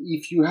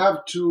if you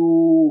have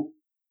to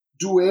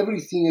do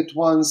everything at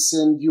once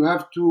and you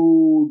have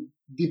to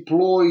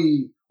deploy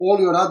all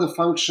your other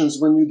functions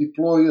when you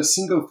deploy a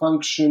single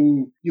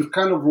function, you've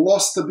kind of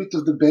lost a bit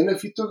of the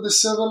benefit of the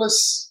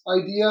serverless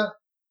idea.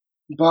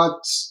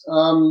 But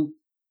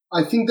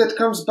I think that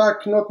comes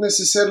back not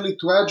necessarily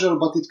to Agile,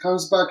 but it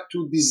comes back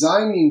to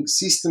designing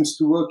systems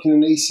to work in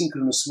an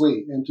asynchronous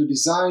way and to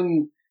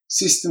design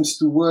systems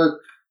to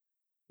work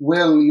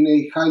well in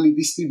a highly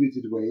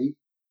distributed way.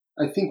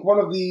 I think one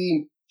of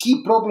the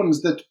key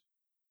problems that,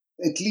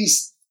 at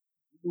least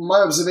my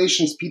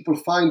observations, people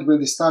find when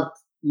they start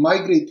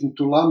migrating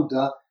to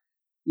Lambda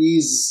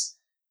is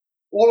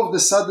all of a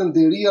sudden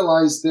they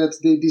realize that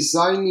they're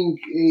designing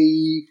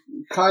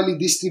a highly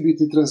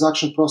distributed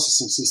transaction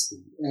processing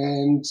system.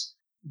 And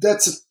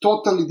that's a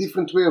totally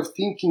different way of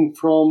thinking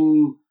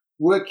from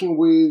working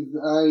with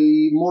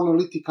a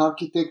monolithic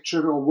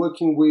architecture or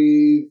working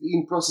with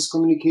in-process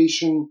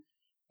communication.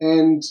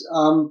 And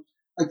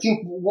I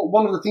think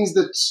one of the things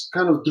that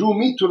kind of drew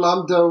me to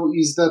Lambda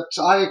is that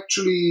I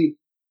actually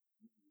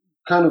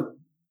kind of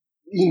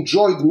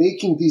enjoyed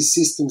making these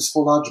systems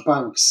for large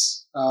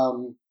banks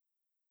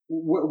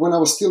when I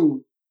was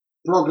still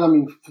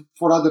programming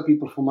for other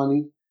people for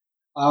money.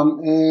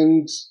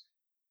 And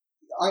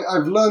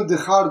I've learned the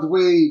hard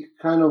way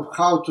kind of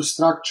how to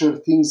structure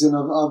things. And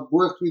I've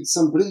worked with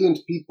some brilliant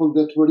people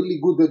that were really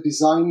good at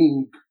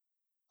designing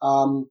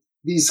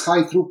these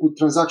high throughput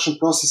transaction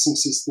processing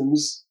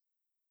systems.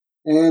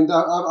 And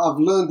I've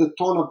learned a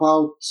ton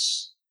about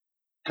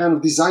kind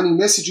of designing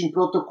messaging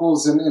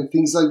protocols and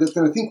things like that.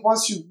 And I think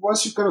once you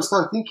kind of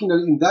start thinking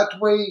in that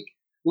way,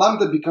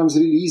 Lambda becomes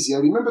really easy. I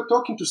remember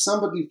talking to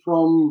somebody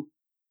from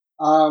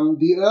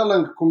the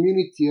Erlang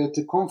community at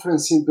a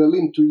conference in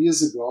Berlin 2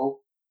 years ago,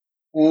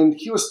 and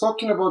he was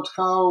talking about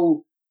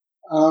how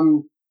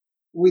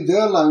with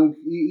Erlang,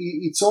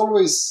 it's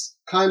always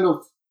kind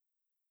of,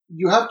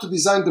 you have to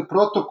design the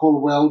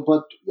protocol well,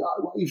 but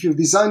if you've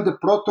designed the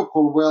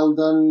protocol well,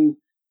 then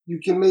you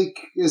can make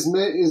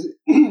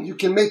you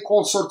can make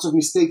all sorts of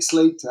mistakes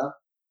later.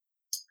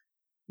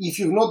 If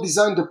you've not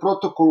designed the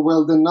protocol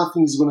well, then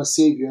nothing is going to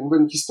save you. And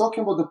when he's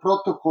talking about the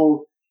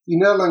protocol in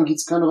Erlang,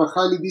 it's kind of a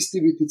highly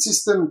distributed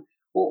system,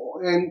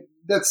 and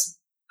that's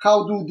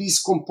how do these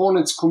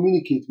components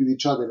communicate with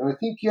each other. And I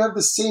think you have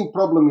the same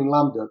problem in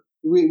Lambda,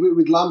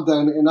 with Lambda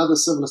and other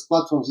serverless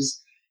platforms,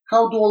 is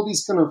how do all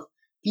these kind of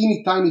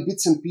teeny tiny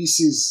bits and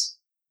pieces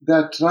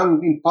that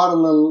run in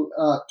parallel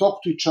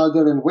talk to each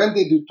other, and when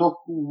do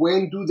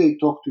they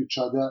talk to each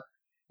other,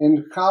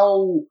 and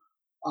how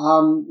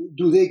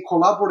do they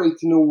collaborate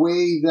in a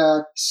way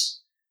that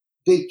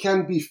they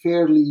can be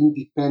fairly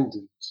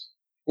independent.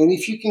 And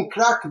if you can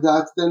crack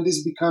that, then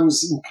this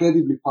becomes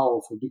incredibly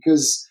powerful,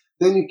 because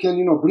then you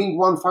can, bring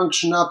one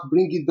function up,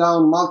 bring it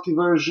down,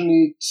 multi-version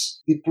it,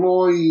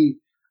 deploy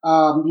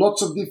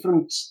lots of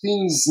different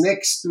things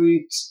next to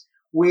it,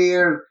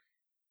 where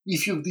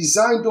if you've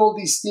designed all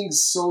these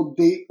things so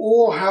they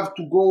all have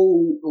to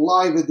go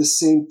live at the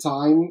same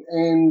time,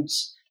 and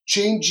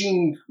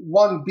changing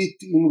one bit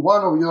in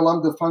one of your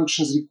Lambda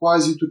functions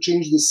requires you to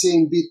change the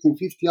same bit in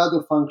 50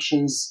 other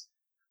functions,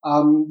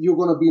 you're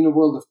going to be in a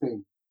world of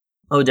pain.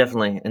 Oh,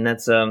 definitely. And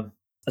that's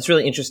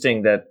really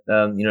interesting that,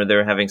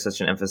 they're having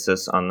such an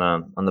emphasis on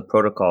the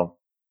protocol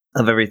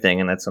of everything.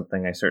 And that's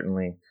something I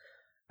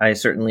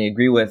certainly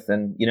agree with.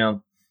 And,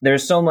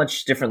 there's so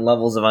much different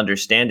levels of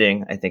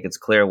understanding I think it's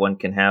clear one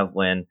can have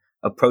when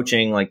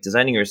approaching like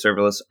designing your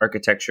serverless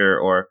architecture,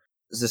 or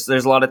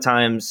there's a lot of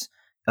times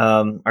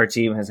our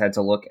team has had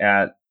to look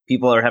at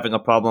people are having a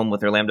problem with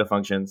their Lambda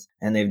functions,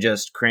 and they've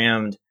just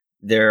crammed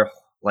their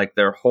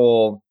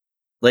whole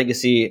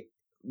legacy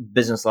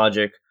business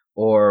logic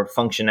or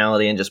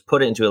functionality and just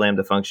put it into a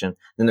Lambda function.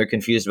 Then they're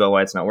confused about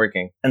why it's not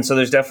working. And so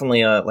there's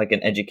definitely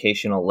an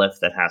educational lift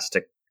that has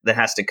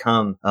to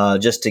come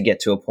just to get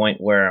to a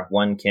point where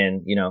one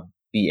can,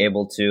 be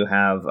able to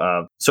have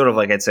sort of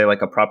like I'd say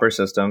like a proper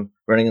system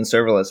running in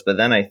serverless. But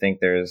then I think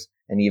there's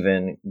an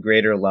even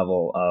greater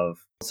level of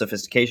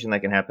sophistication that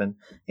can happen.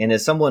 And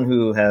as someone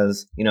who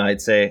has,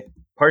 I'd say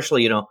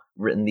partially,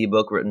 written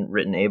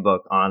a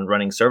book on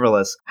running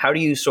serverless, how do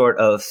you sort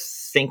of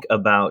think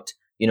about,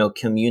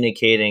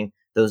 communicating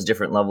those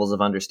different levels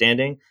of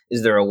understanding?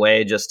 Is there a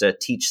way just to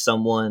teach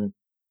someone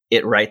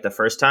it right the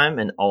first time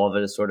and all of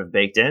it is sort of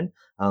baked in?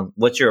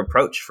 What's your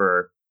approach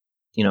for,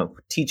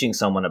 teaching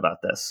someone about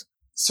this?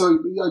 So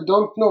I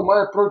don't know.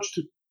 My approach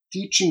to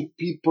teaching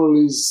people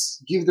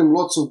is give them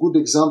lots of good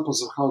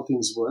examples of how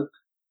things work.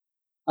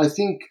 I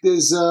think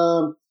there's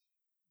a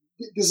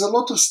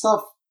lot of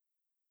stuff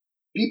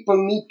people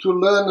need to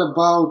learn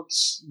about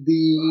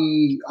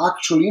the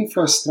actual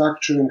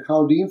infrastructure and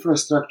how the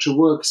infrastructure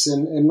works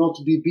and not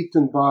be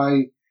bitten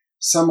by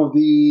some of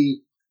the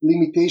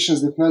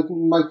limitations that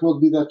might not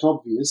be that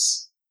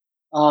obvious.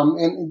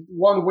 And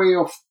one way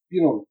of,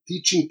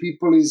 teaching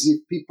people is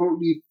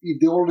if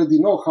they already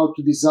know how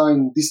to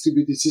design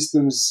distributed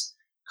systems,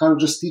 kind of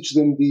just teach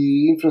them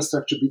the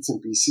infrastructure bits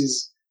and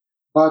pieces.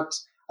 But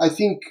I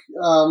think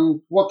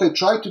what I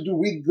try to do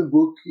with the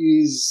book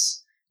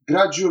is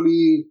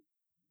gradually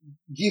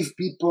give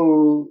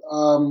people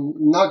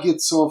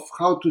nuggets of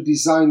how to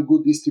design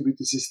good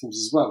distributed systems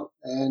as well,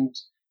 and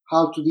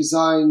how to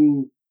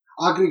design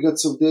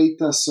aggregates of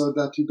data so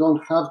that you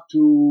don't have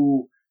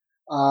to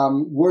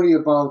worry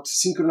about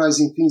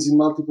synchronizing things in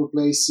multiple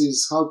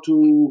places, how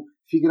to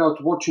figure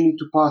out what you need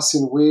to pass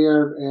and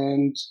where,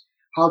 and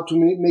how to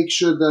make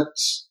sure that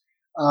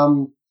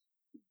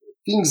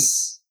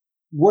things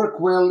work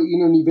well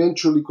in an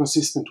eventually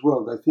consistent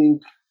world. I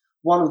think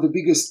one of the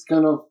biggest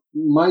kind of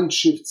mind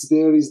shifts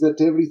there is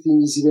that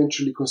everything is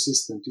eventually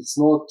consistent. It's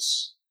not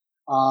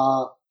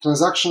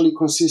transactionally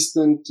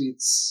consistent.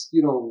 It's,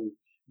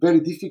 very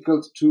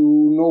difficult to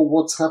know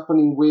what's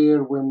happening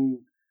where when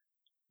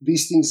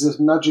these things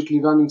are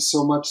magically running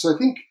so much. So I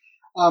think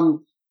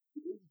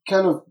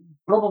kind of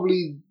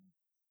probably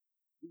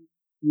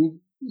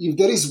if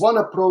there is one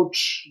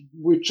approach,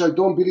 which I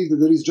don't believe that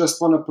there is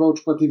just one approach,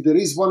 but if there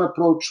is one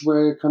approach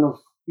where kind of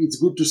it's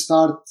good to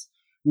start,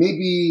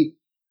 maybe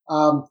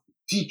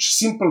teach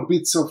simple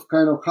bits of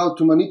kind of how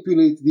to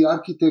manipulate the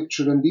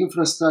architecture and the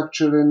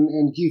infrastructure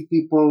and give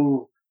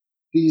people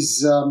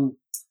these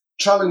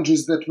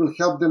challenges that will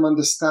help them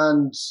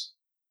understand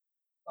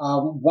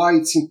why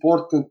it's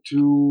important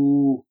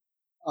to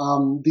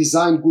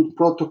design good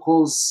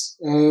protocols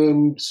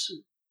and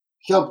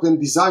help them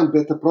design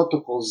better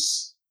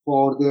protocols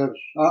for their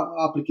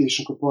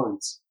application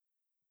components.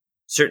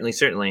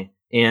 Certainly.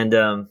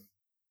 And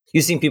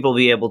you've seen people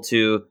be able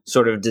to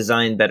sort of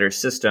design better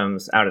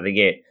systems out of the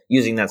gate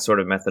using that sort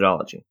of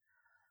methodology.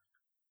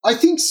 I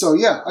think so,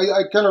 yeah.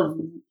 I kind of,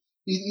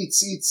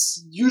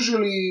 it's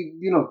usually,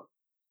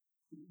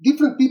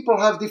 different people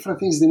have different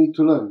things they need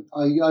to learn.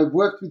 I've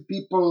worked with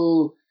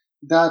people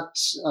that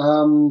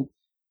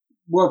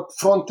were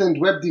front-end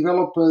web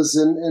developers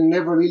and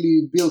never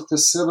really built a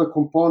server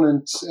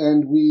component,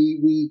 and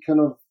we kind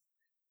of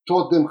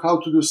taught them how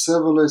to do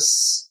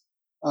serverless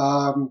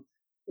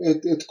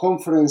at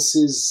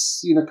conferences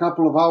in a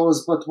couple of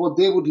hours. But what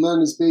they would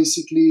learn is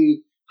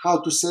basically how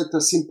to set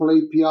a simple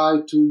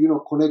API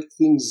to, connect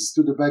things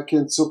to the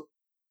backend, so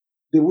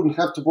they wouldn't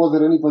have to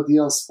bother anybody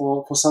else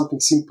for something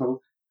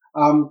simple.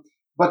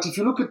 But if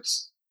you look at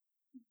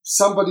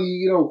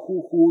somebody,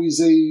 who is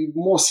a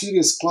more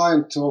serious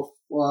client of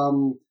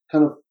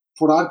kind of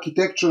for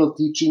architectural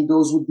teaching,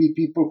 those would be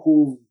people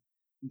who've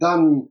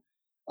done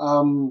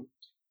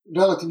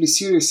relatively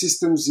serious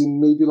systems in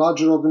maybe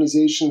larger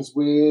organizations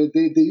where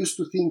they used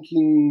to think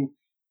in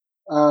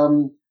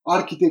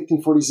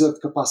architecting for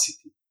reserved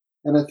capacity.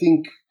 And I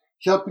think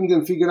helping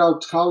them figure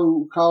out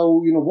how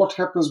what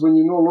happens when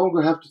you no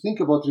longer have to think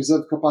about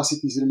reserved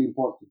capacity is really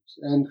important,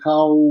 and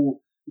how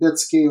that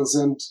scales.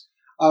 And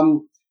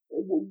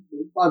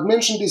I've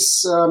mentioned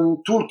this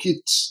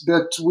toolkit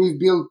that we've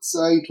built.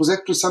 It was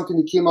actually something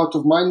that came out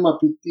of MindMap.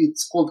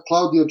 It's called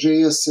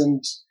Cloudia.js,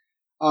 and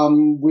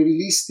we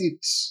released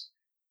it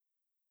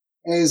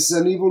as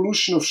an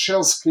evolution of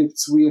shell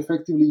scripts we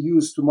effectively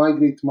used to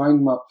migrate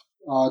MindMap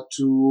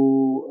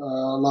to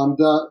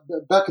Lambda.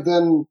 Back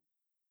then,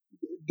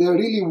 there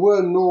really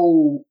were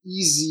no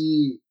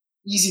easy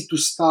to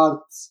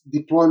start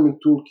deployment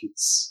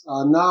toolkits.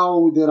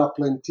 Now there are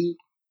plenty,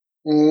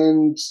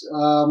 and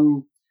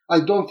I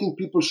don't think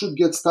people should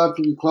get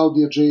started with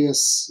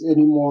Cloudia.js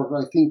anymore.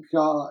 I think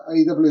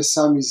AWS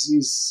SAM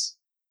is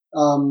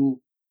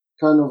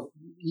kind of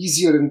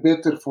easier and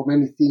better for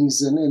many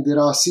things, and there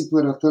are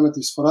simpler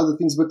alternatives for other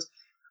things. But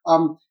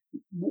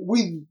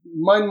with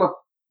MindMap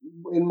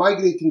and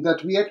migrating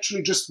that, we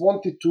actually just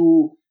wanted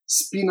to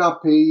spin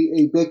up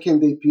a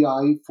backend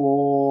API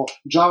for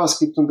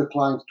JavaScript on the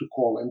client to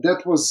call, and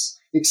that was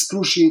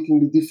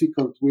excruciatingly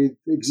difficult with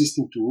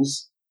existing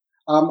tools.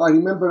 I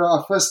remember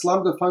our first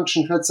Lambda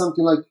function had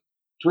something like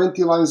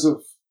 20 lines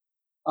of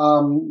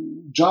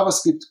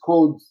JavaScript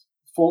code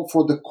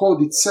for the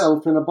code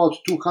itself, and about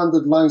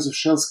 200 lines of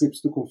shell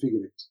scripts to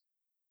configure it.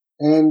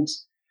 And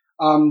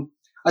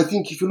I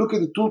think if you look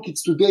at the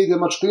toolkits today, they're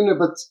much cleaner.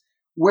 But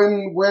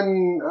when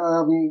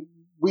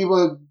we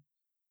were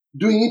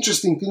doing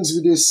interesting things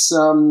with this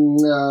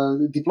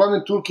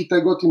deployment toolkit, I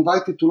got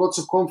invited to lots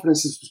of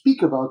conferences to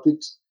speak about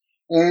it,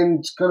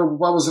 and kind of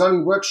I was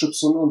running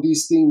workshops on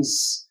these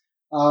things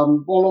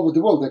all over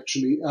the world.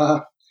 Actually,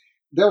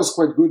 that was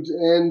quite good,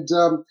 and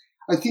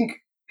I think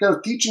kind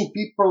of teaching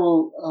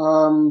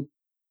people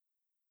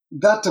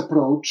that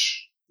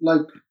approach,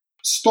 like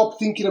stop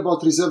thinking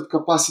about reserved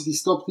capacity,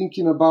 stop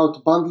thinking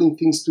about bundling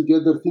things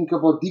together, think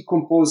about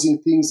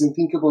decomposing things, and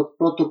think about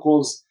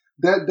protocols.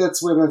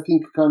 That's where I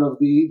think kind of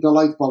the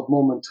light bulb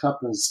moment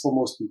happens for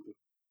most people.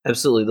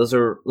 Absolutely, those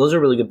are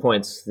really good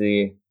points.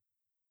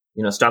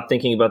 Stop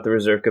thinking about the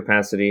reserve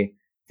capacity,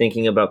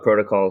 thinking about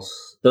protocols.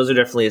 Those are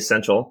definitely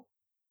essential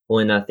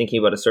when thinking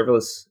about a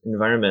serverless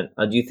environment.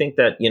 Do you think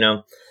that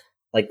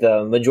like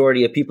the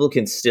majority of people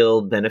can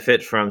still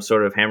benefit from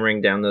sort of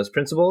hammering down those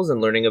principles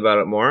and learning about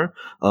it more?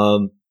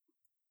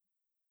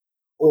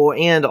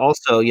 And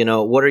also,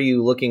 what are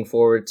you looking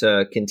forward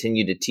to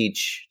continue to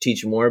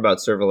teach more about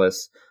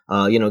serverless?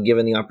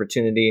 Given the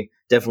opportunity,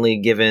 definitely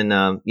given,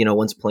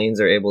 once planes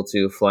are able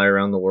to fly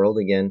around the world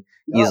again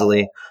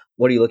easily,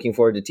 what are you looking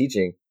forward to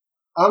teaching?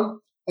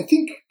 I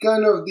think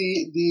kind of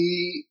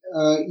the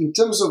in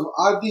terms of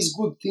are these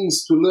good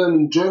things to learn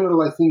in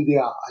general, I think they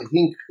are. I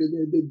think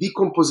the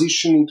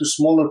decomposition into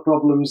smaller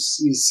problems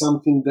is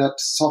something that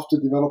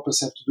software developers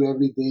have to do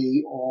every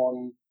day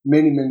on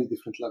many, many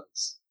different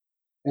levels.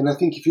 And I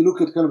think if you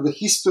look at kind of the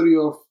history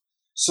of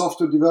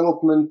software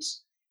development,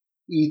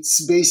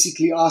 it's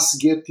basically us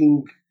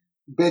getting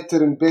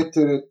better and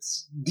better at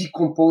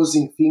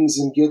decomposing things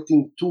and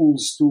getting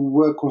tools to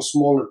work on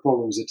smaller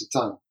problems at a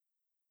time.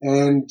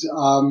 And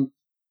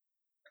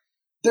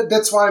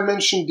that's why I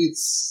mentioned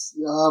it's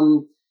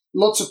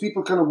lots of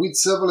people kind of with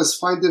serverless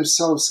find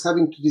themselves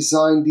having to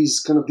design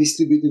these kind of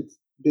distributed,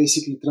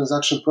 basically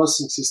transaction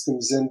processing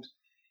systems. And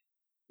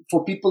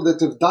for people that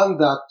have done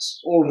that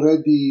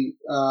already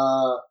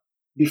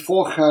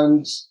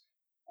beforehand,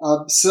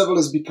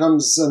 serverless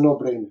becomes a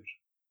no-brainer.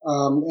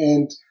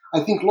 And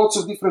I think lots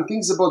of different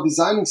things about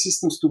designing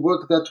systems to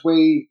work that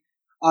way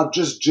are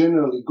just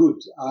generally good.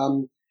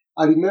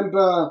 I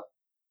remember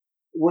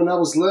when I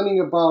was learning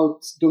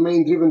about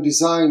domain-driven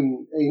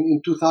design in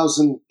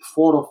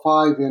 2004 or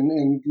 5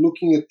 and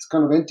looking at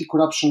kind of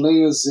anti-corruption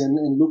layers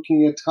and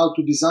looking at how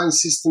to design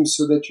systems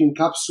so that you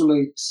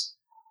encapsulate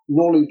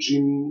knowledge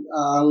in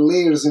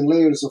layers and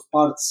layers of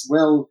parts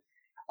well,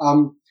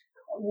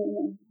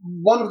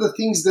 one of the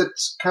things that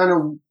kind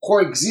of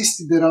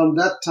coexisted around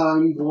that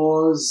time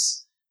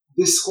was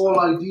this whole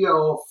idea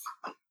of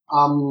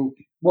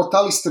what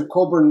Alistair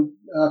Coburn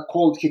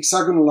called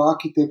hexagonal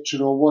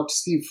architecture, or what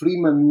Steve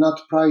Freeman, Nat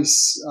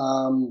Price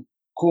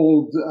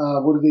called,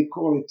 what do they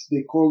call it?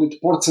 They called it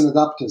ports and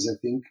adapters, I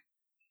think.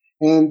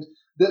 And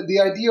the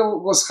idea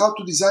was how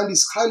to design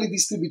this highly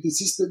distributed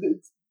system.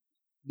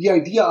 The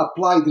idea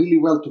applied really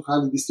well to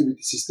highly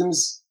distributed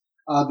systems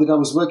that I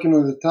was working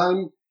on at the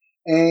time.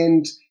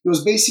 And it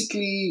was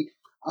basically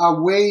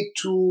a way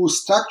to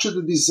structure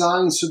the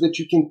design so that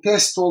you can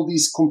test all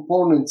these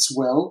components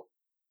well.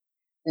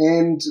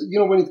 And,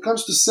 when it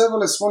comes to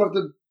serverless, one of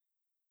the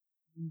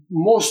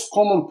most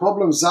common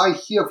problems I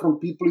hear from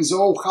people is,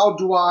 how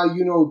do I,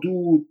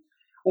 do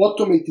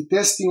automated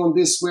testing on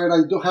this where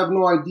I don't have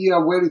no idea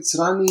where it's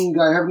running.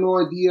 I have no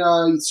idea.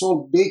 It's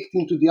all baked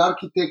into the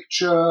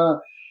architecture,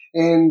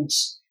 and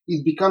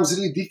it becomes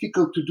really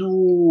difficult to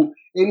do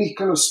any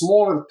kind of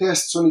smaller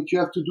tests on it. You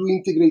have to do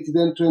integrated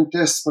end-to-end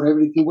tests for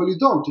everything. Well, you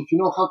don't. If you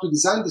know how to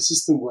design the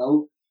system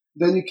well,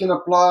 then you can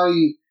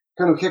apply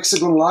kind of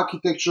hexagonal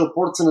architecture,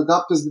 ports and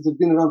adapters that have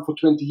been around for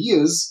 20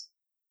 years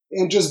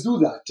and just do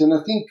that. And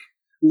I think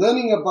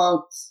learning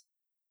about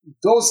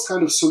those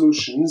kind of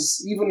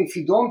solutions, even if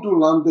you don't do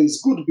Lambda,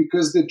 is good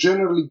because they're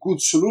generally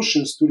good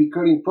solutions to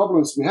recurring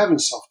problems we have in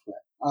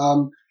software.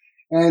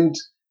 And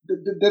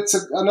that's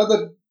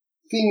another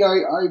thing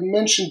I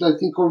mentioned, I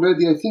think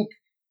already. I think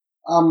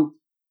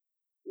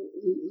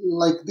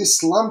like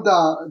this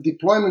Lambda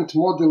deployment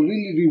model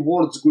really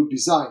rewards good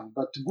design,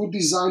 but good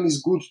design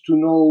is good to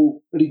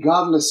know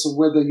regardless of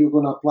whether you're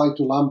going to apply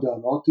to Lambda or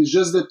not. It's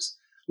just that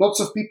lots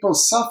of people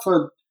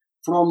suffered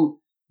from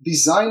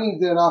designing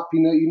their app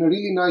in a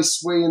really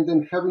nice way and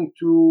then having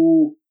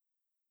to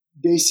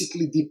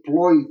basically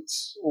deploy it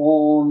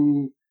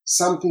on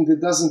something that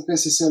doesn't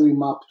necessarily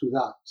map to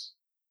that.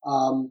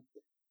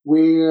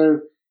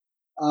 Where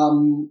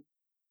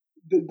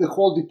the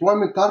whole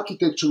deployment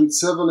architecture with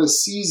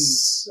serverless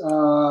is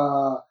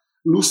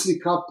loosely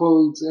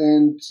coupled,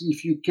 and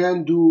if you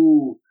can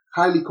do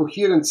highly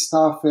coherent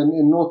stuff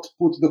and not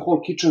put the whole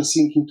kitchen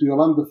sink into your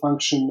Lambda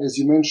function, as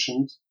you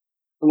mentioned,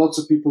 lots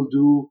of people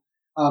do,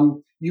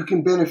 you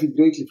can benefit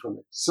greatly from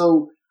it.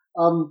 So,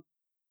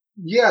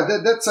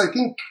 that's, I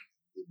think,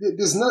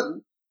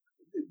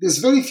 there's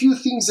very few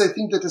things I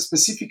think that are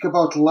specific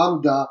about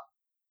Lambda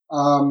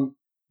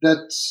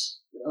that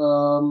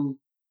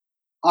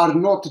are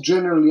not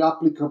generally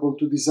applicable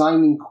to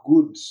designing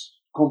good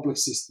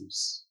complex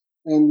systems.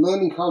 And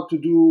learning how to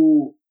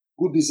do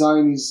good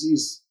design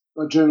is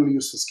a generally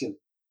useful skill.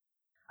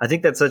 I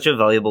think that's such a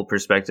valuable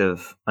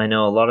perspective. I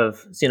know a lot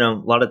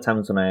of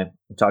times when I'm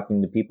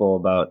talking to people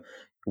about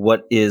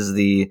what is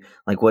the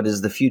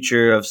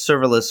future of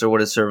serverless or what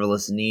does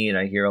serverless need,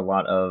 I hear a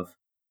lot of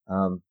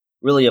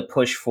really a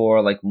push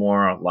for like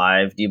more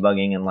live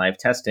debugging and live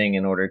testing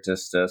in order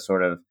just to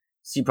sort of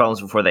see problems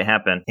before they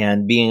happen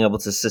and being able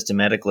to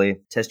systematically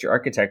test your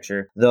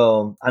architecture.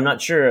 Though I'm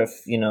not sure if,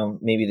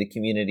 maybe the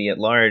community at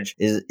large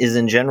is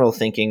in general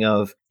thinking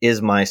of,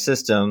 is my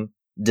system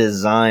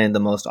design the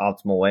most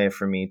optimal way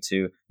for me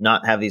to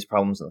not have these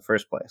problems in the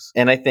first place?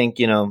 And I think,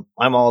 I'm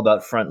all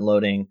about front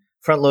loading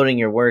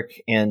your work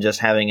and just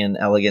having an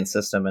elegant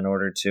system in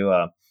order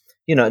to,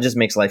 it just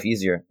makes life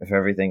easier if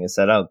everything is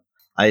set up.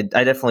 I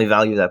definitely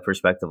value that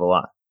perspective a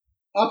lot.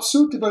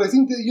 Absolutely. But I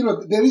think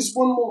that, there is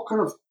one more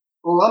kind of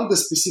Lambda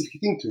specific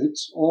thing to it,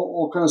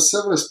 or kind of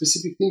serverless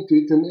specific thing to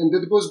it. And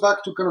that goes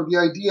back to kind of the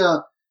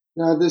idea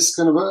this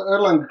kind of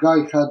Erlang guy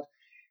had.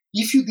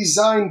 If you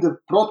design the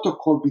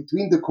protocol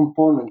between the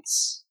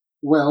components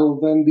well,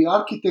 then the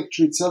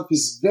architecture itself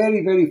is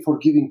very, very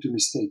forgiving to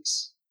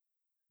mistakes.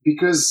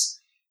 Because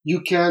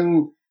you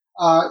can,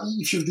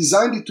 if you've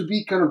designed it to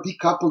be kind of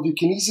decoupled, you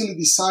can easily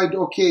decide,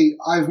 okay,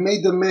 I've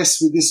made a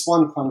mess with this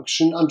one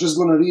function. I'm just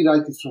going to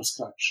rewrite it from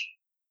scratch.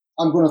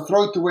 I'm going to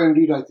throw it away and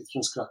rewrite it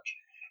from scratch.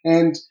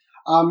 And,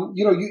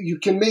 you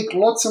can make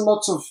lots and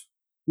lots of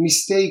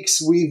mistakes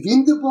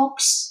within the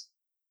box,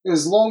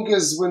 as long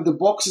as when the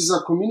boxes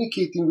are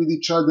communicating with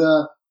each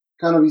other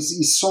kind of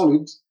is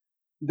solid,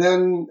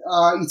 then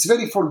it's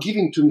very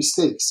forgiving to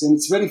mistakes, and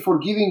it's very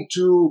forgiving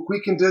to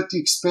quick and dirty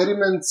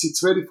experiments.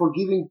 It's very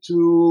forgiving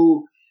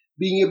to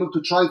being able to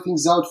try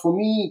things out. For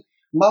me,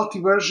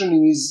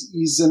 multi-versioning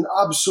is an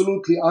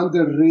absolutely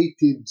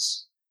underrated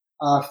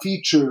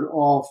feature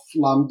of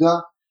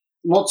Lambda.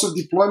 Lots of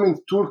deployment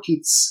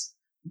toolkits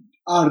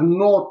are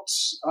not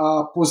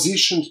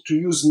positioned to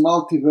use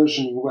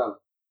multi-versioning well.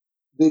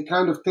 They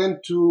kind of tend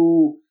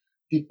to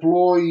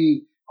deploy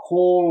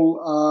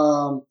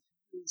whole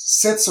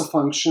sets of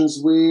functions,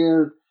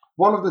 where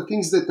one of the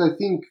things that I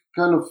think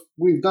kind of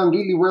we've done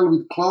really well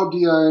with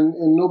Claudia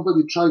and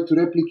nobody tried to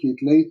replicate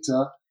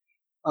later,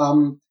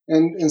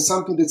 and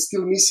something that's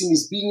still missing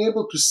is being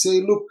able to say,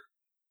 look,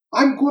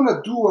 I'm going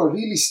to do a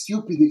really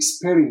stupid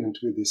experiment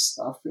with this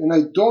stuff, and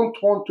I don't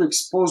want to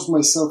expose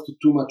myself to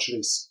too much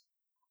risk.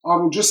 I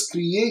will just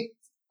create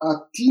a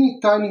teeny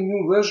tiny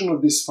new version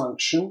of this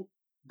function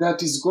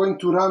that is going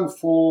to run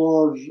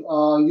for,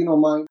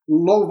 my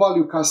low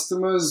value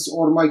customers,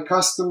 or my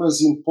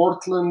customers in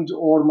Portland,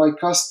 or my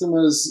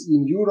customers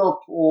in Europe,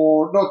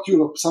 or not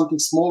Europe, something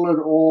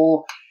smaller,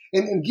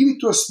 and give it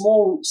to a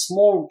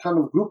small kind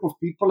of group of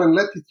people and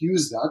let it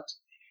use that.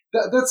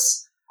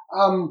 That's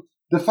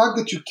the fact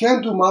that you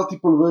can do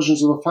multiple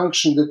versions of a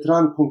function that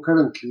run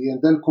concurrently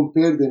and then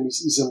compare them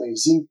is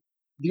amazing.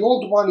 The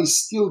old one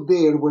is still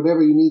there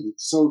whenever you need it.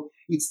 So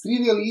it's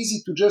trivially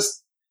easy to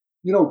just,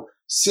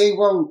 say,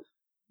 well,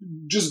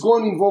 just go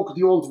and invoke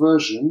the old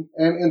version.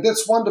 And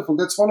that's wonderful.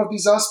 That's one of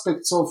these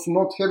aspects of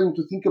not having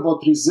to think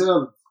about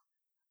reserved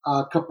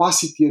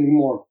capacity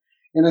anymore.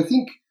 And I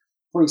think,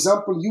 for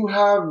example, you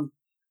have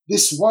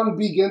this one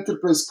big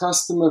enterprise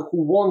customer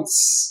who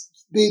wants,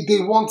 they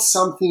want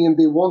something and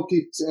they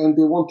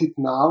want it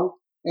now.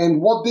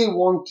 And what they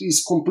want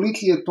is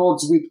completely at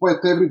odds with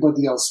what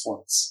everybody else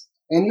wants.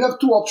 And you have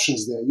two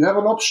options there. You have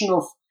an option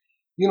of,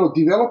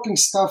 developing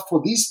stuff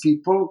for these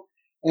people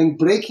and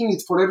breaking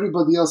it for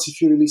everybody else if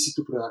you release it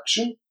to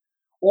production.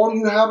 Or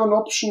you have an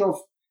option of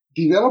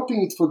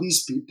developing it for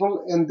these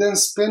people and then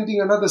spending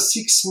another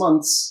 6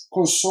 months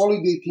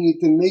consolidating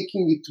it and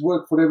making it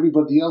work for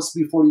everybody else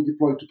before you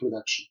deploy it to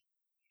production.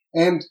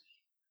 And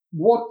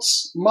what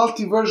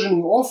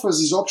multi-versioning offers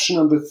is option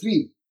number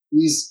 3,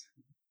 is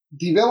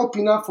develop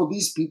enough for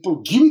these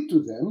people, give it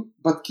to them,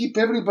 but keep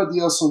everybody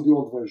else on the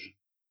old version.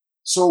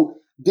 So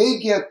they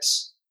get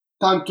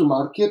time to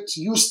market,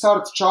 you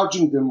start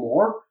charging them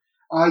more,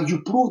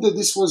 you prove that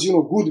this was,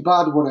 good,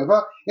 bad,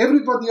 whatever.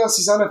 Everybody else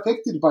is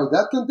unaffected by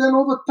that. And then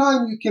over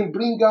time, you can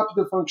bring up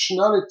the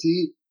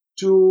functionality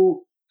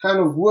to kind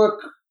of work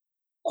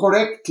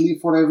correctly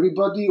for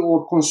everybody,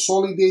 or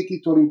consolidate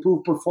it, or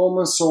improve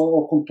performance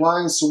or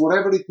compliance, or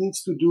whatever it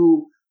needs to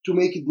do to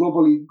make it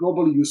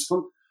globally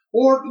useful.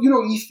 Or,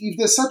 if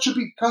there's such a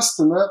big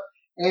customer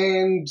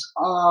and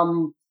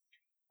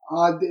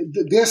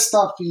their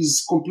stuff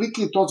is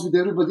completely at odds with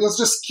everybody else,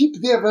 just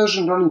keep their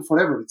version running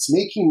forever. It's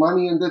making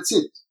money and that's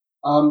it.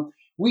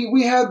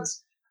 We had,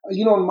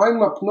 on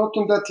MindMap, not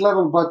on that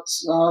level, but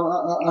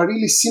a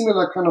really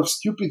similar kind of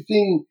stupid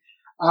thing.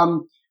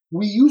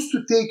 We used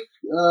to take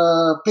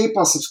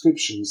PayPal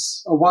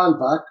subscriptions a while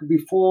back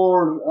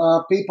before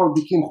PayPal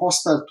became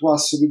hostile to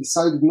us, so we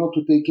decided not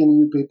to take any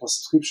new PayPal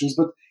subscriptions.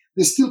 But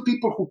there's still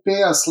people who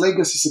pay us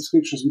legacy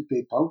subscriptions with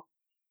PayPal.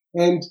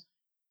 And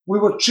we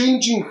were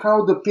changing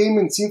how the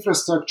payments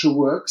infrastructure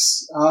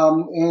works,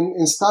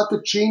 and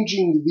started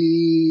changing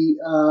the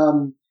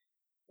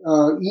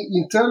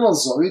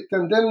internals of it.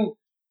 And then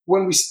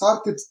when we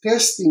started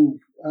testing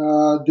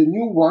the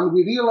new one,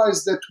 we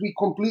realized that we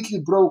completely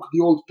broke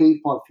the old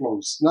PayPal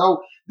flows.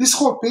 Now, this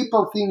whole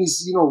PayPal thing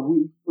is,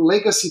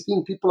 legacy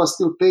thing. People are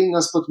still paying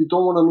us, but we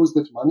don't want to lose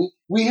that money.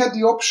 We had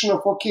the option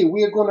of, okay,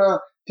 we are going to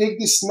take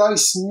this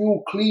nice,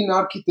 new, clean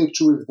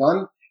architecture we've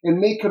done and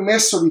make a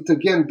mess of it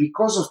again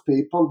because of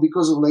PayPal,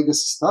 because of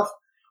legacy stuff.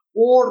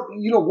 Or,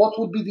 what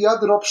would be the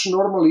other option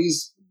normally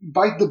is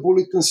bite the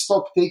bullet and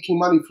stop taking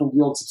money from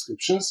the old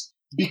subscriptions.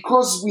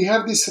 Because we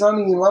have this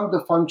running in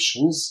Lambda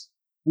functions,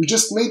 we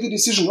just made the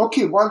decision,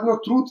 okay, why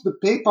not route the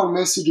PayPal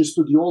messages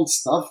to the old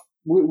stuff?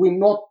 We're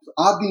not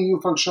adding new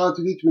functionality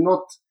to it. We're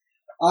not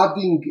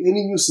adding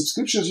any new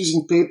subscriptions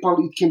using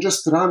PayPal. It can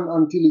just run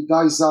until it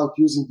dies out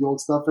using the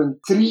old stuff. And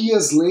 3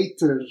 years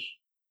later,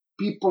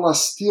 people are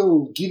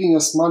still giving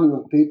us money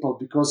on PayPal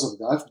because of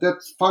that.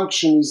 That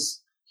function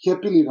is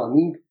happily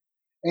running.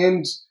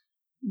 And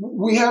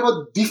we have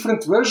a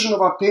different version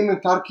of our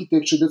payment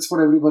architecture that's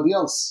for everybody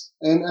else.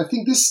 And I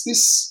think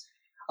this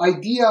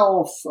idea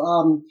of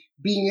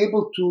being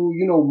able to,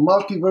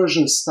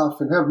 multi-version stuff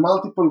and have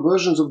multiple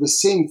versions of the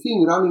same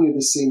thing running at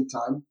the same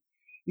time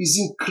is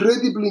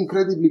incredibly,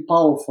 incredibly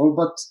powerful.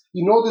 But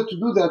in order to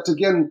do that,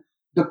 again,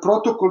 the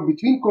protocol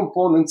between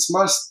components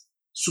must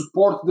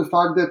support the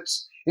fact that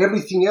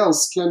everything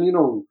else can,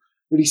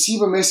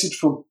 receive a message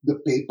from the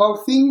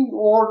PayPal thing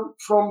or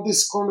from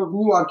this kind of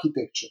new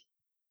architecture.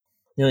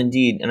 No,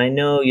 indeed. And I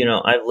know,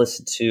 I've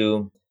listened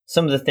to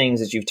some of the things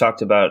that you've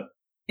talked about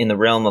in the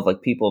realm of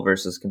like people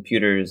versus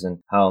computers and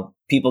how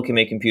people can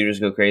make computers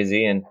go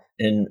crazy. And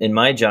in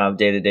my job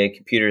day to day,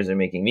 computers are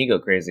making me go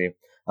crazy.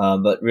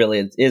 But really,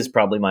 it is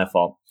probably my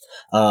fault.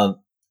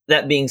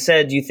 That being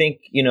said, do you think,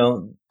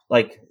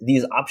 like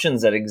these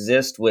options that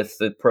exist with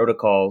the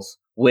protocols,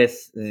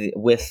 with the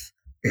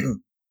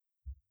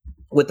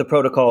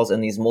protocols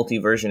and these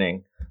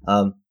multi-versioning,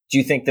 do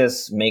you think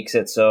this makes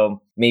it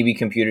so maybe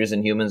computers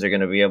and humans are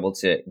going to be able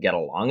to get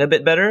along a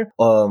bit better?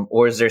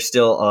 Or is there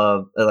still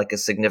a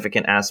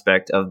significant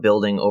aspect of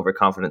building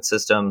overconfident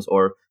systems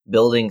or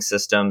building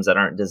systems that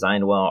aren't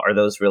designed well? Are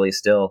those really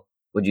still,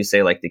 would you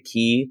say, like the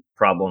key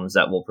problems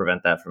that will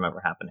prevent that from ever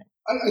happening?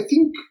 I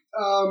think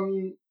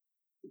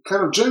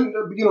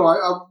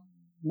I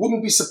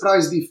wouldn't be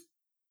surprised if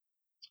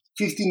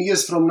 15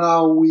 years from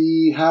now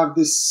we have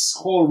this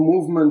whole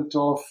movement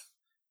of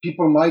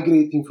people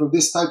migrating from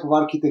this type of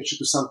architecture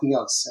to something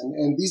else.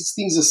 And these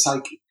things are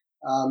cyclic.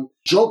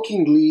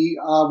 Jokingly,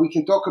 we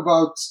can talk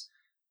about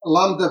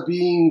Lambda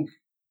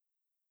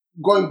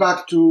going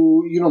back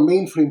to,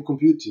 mainframe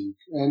computing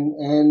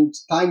and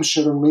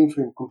timeshare on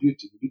mainframe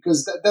computing,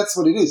 because that's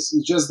what it is.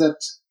 It's just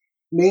that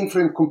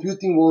mainframe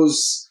computing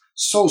was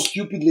so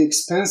stupidly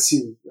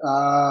expensive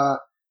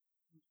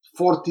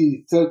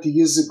 40, 30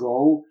 years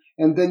ago.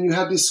 And then you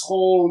had this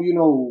whole,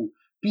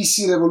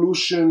 PC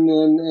revolution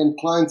and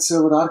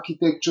client-server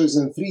architectures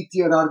and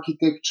three-tier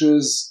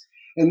architectures.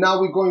 And now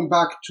we're going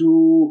back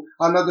to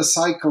another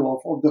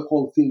cycle of the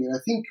whole thing. And I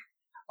think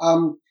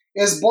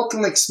as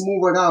bottlenecks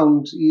move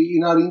around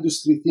in our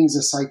industry, things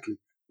are cyclic,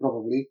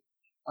 probably.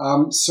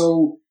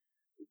 So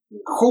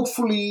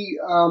hopefully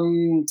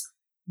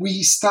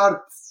we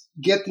start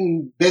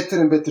getting better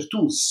and better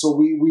tools. So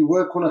we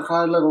work on a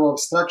higher level of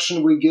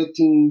abstraction. We're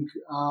getting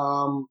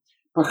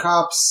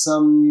perhaps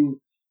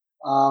some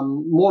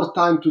more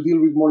time to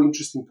deal with more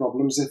interesting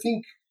problems. I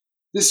think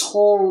this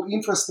whole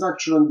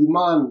infrastructure on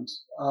demand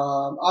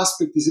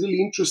aspect is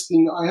really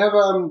interesting. I have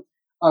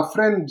a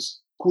friend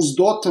whose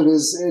daughter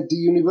is at the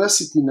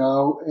university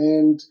now,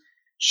 and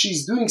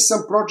she's doing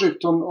some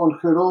project on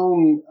her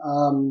own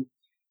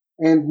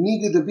and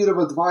needed a bit of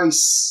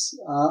advice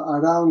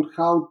around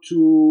how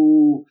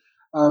to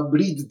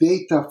read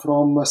data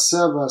from a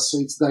server so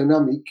it's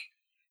dynamic.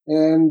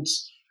 And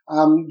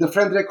the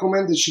friend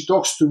recommended she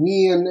talks to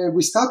me, and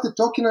we started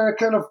talking, and I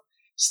kind of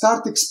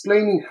start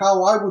explaining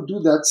how I would do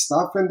that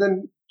stuff. And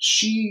then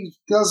she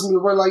tells me,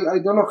 well, I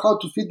don't know how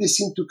to fit this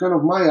into kind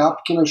of my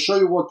app. Can I show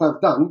you what I've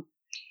done?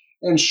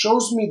 And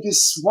shows me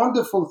this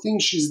wonderful thing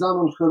she's done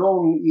on her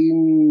own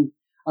in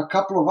a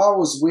couple of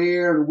hours,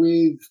 where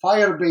with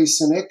Firebase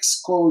and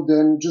Xcode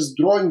and just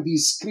drawing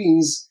these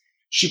screens,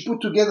 she put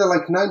together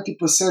like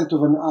 90%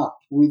 of an app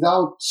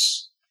without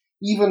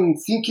even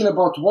thinking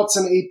about what's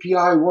an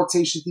API, what's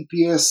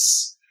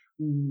HTTPS,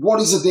 what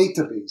is a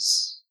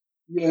database.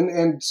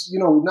 And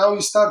now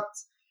you start,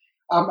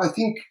 I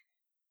think,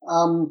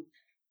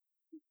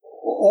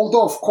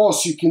 although of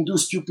course you can do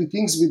stupid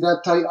things with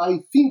that, I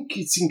think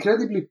it's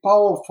incredibly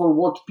powerful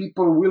what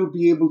people will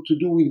be able to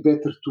do with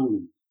better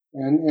tooling.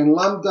 And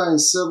Lambda and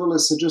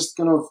serverless are just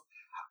kind of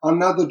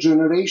another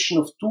generation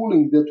of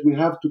tooling that we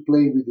have to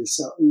play with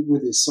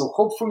this. So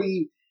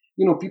hopefully,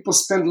 people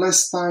spend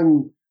less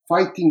time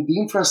fighting the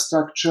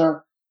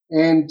infrastructure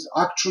and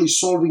actually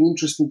solving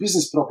interesting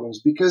business problems.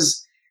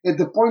 Because at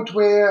the point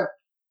where,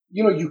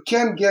 you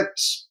can get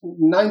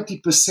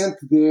 90%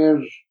 there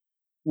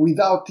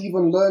without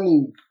even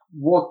learning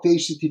what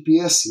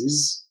HTTPS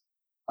is,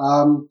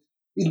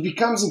 it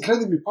becomes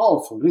incredibly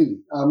powerful, really.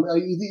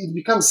 It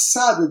becomes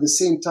sad at the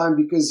same time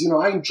because,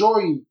 I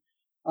enjoy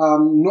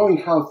knowing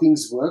how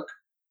things work,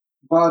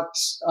 But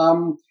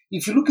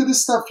if you look at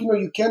this stuff,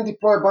 you can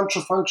deploy a bunch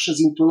of functions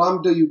into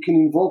Lambda. You can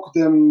invoke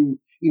them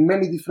in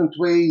many different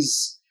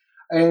ways.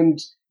 And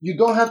you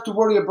don't have to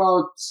worry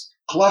about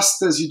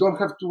clusters. You don't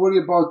have to worry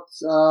about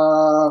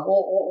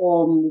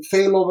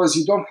failovers.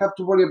 You don't have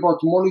to worry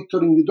about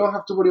monitoring. You don't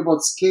have to worry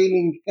about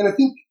scaling. And I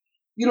think,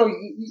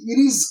 it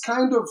is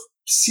kind of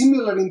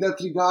similar in that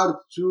regard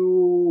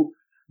to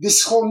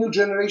this whole new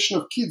generation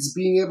of kids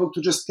being able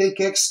to just take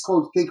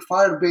Xcode, take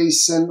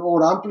Firebase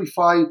or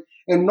Amplify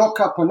and knock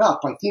up an app.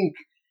 I think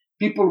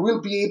people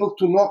will be able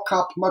to knock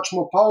up much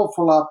more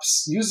powerful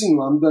apps using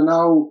Lambda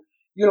now.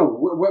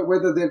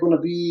 Whether they're going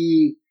to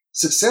be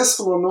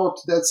successful or not,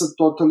 that's a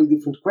totally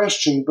different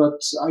question. But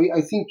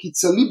I think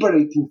it's a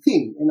liberating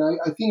thing. And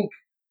I think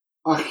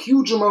a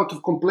huge amount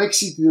of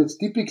complexity that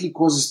typically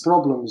causes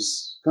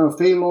problems, kind of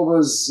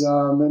failovers,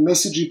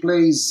 message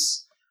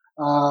replays,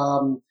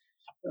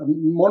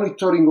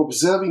 monitoring,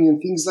 observing,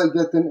 and things like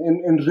that,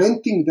 and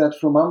renting that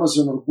from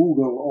Amazon or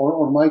Google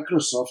or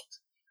Microsoft,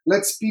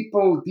 lets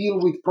people deal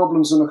with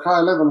problems on a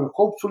higher level and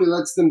hopefully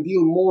lets them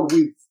deal more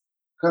with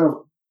kind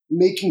of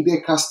making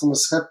their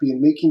customers happy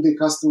and making their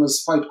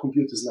customers fight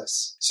computers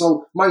less.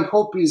 So my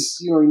hope is,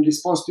 in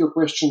response to your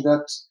question,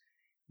 that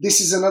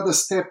this is another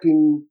step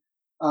in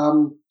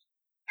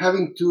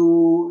having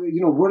to,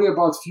 worry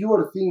about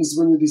fewer things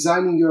when you're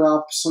designing your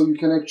app so you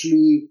can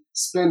actually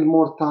spend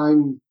more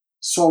time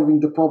solving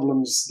the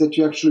problems that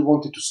you actually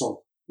wanted to solve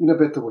in a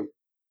better way.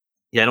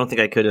 Yeah, I don't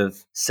think I could have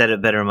said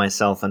it better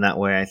myself in that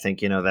way. I think,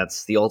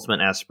 that's the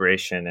ultimate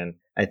aspiration. And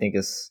I think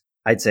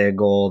I'd say a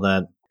goal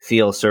that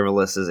Feel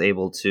Serverless is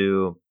able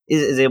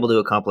to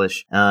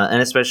accomplish.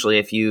 And especially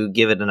if you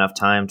give it enough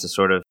time to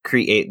sort of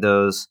create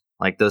those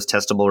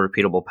testable,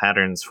 repeatable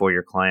patterns for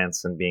your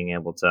clients and being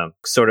able to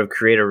sort of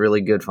create a really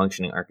good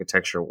functioning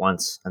architecture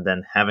once, and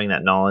then having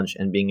that knowledge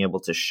and being able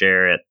to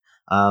share it.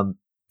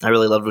 I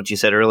really loved what you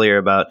said earlier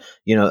about,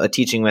 a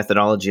teaching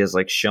methodology is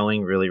like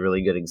showing really,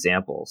 really good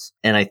examples.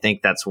 And I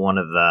think that's one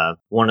of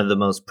the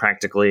most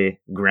practically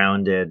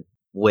grounded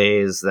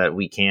ways that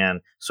we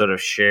can sort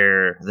of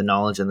share the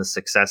knowledge and the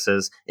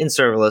successes in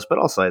serverless, but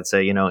also I'd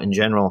say, in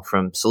general,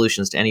 from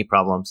solutions to any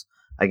problems.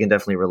 I can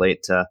definitely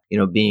relate to,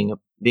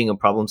 being a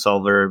problem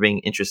solver, being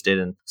interested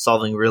in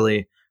solving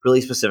really,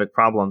 really specific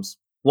problems.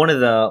 One of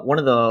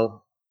the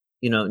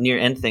near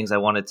end things I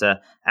wanted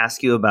to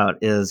ask you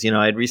about is,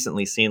 I'd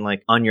recently seen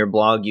on your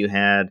blog, you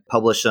had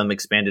published some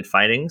expanded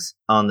findings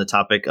on the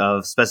topic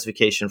of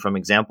specification from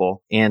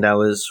example. And I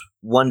was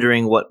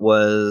wondering what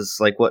were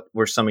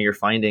some of your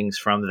findings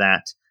from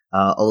that,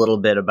 a little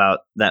bit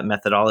about that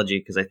methodology,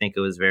 because I think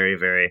it was very,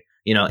 very,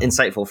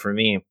 insightful for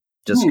me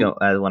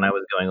when I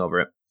was going over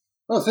it.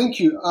 Oh, thank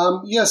you.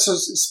 So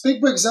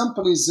Speak by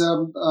Example is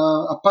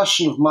a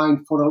passion of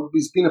mine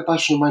it's been a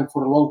passion of mine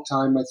for a long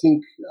time. I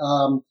think,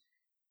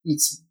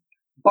 it's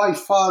by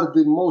far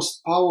the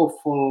most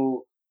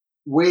powerful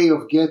way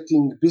of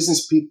getting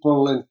business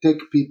people and tech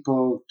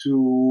people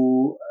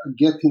to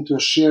get into a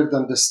shared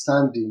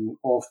understanding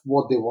of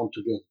what they want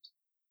to get.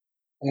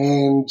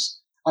 And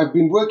I've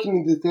been working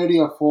in that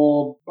area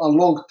for a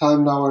long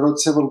time now. I wrote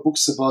several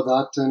books about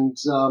that. And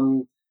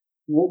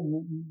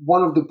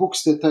one of the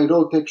books that I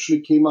wrote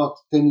actually came out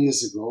 10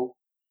 years ago.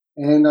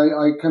 And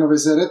I kind of,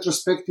 as a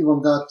retrospective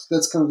on that,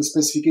 that's kind of the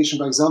Specification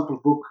by Example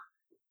book.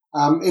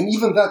 And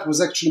even that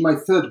was actually my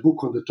third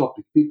book on the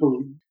topic.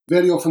 People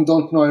very often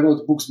don't know I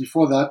wrote books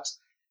before that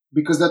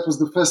because that was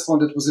the first one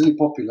that was really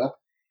popular.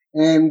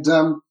 And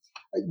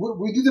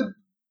we did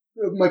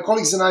my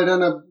colleagues and I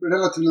ran a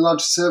relatively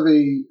large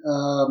survey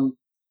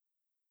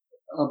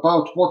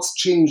about what's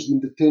changed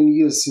in the 10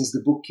 years since the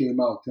book came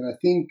out. And I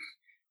think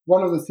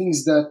one of the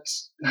things that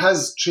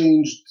has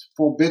changed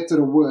for better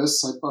or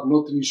worse, I'm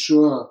not really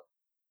sure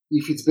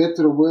if it's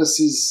better or worse,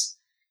 is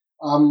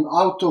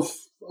out of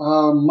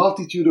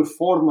multitude of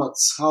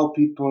formats, how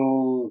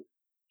people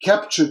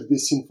captured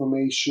this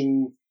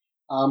information.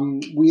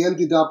 We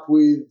ended up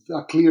with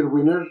a clear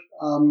winner.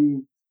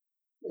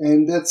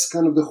 And that's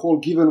kind of the whole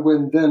given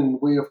when then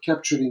way of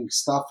capturing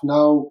stuff.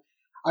 Now,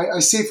 I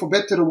say for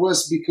better or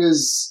worse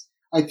because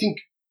I think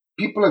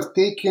people have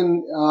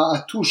taken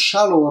a too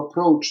shallow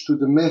approach to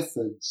the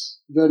methods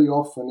very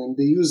often, and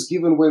they use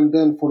given when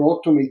then for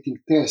automating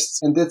tests.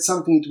 And that's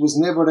something it was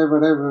never,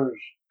 ever, ever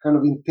kind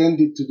of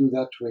intended to do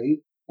that way.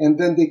 And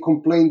then they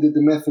complain that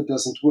the method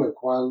doesn't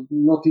work while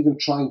not even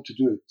trying to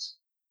do it.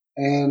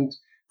 And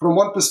from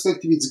one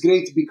perspective, it's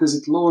great because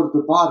it lowered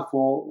the bar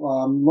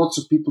for lots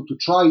of people to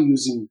try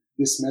using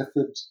this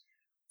method.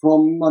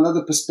 From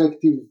another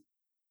perspective,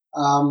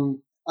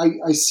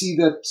 I see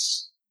that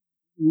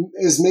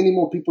as many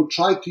more people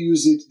try to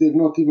use it, they've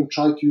not even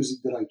tried to use it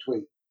the right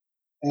way.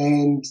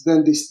 And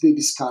then they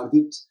discard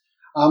it.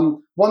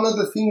 One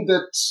other thing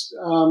that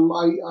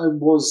I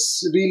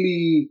was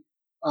really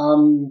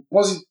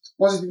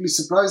positively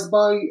surprised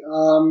by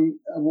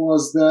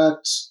was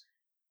that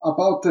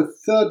about a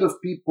third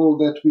of people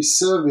that we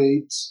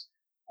surveyed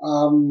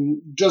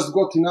just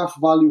got enough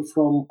value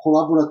from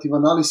collaborative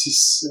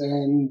analysis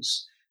and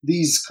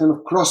these kind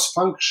of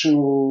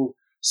cross-functional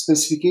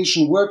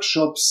specification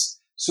workshops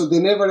So they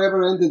never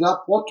ever ended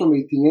up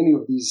automating any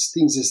of these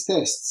things as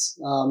tests,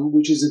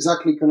 which is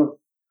exactly kind of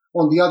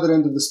on the other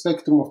end of the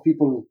spectrum of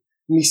people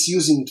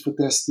misusing it for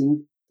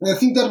testing. And I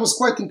think that was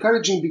quite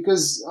encouraging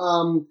because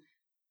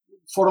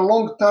for a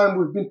long time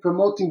we've been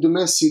promoting the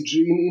message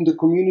in the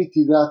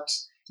community that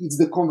it's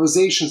the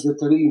conversations that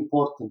are really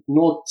important,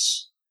 not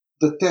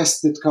the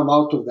tests that come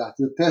out of that.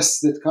 The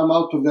tests that come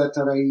out of that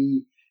are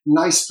a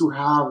nice to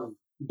have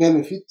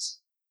benefit,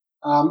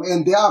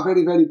 and they are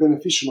very, very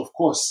beneficial, of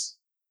course.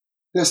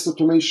 Test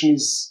automation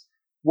is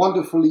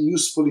wonderfully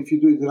useful if you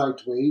do it the right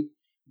way,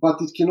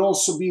 but it can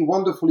also be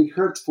wonderfully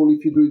hurtful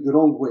if you do it the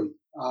wrong way.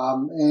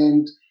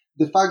 And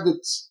the fact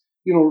that,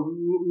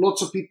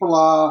 lots of people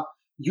are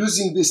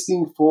using this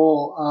thing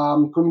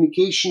for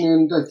communication,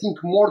 and I think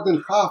more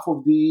than half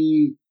of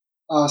the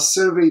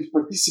surveyed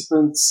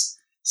participants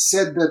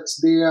said that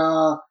they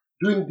are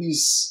doing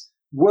these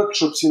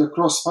workshops in a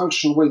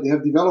cross-functional way. They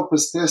have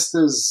developers,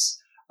 testers,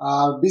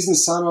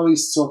 business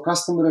analysts or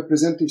customer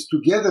representatives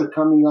together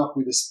coming up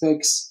with the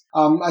specs.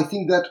 I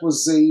think that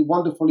was a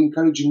wonderful,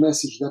 encouraging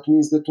message. That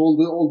means that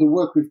all the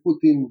work we've put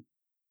in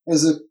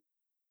as a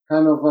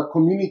kind of a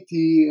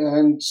community,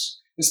 and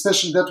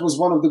especially that was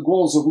one of the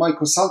goals of my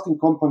consulting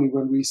company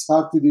when we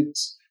started it,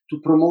 to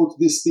promote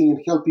this thing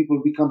and help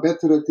people become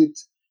better at it.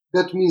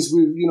 That means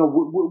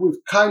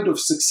we've kind of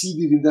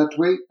succeeded in that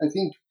way. I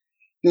think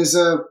there's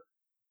a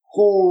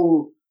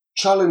whole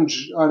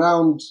challenge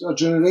around a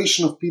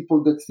generation of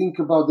people that think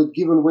about that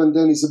given when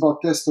then is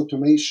about test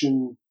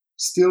automation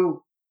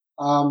still,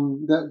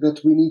 that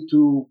we need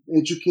to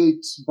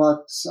educate.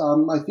 But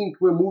I think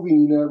we're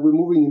moving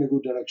in a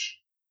good direction.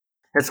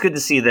 It's good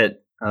to see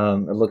that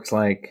it looks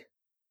like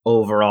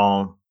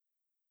overall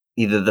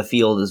either the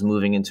field is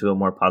moving into a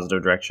more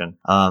positive direction.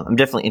 I'm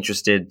definitely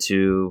interested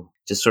to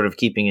just sort of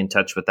keeping in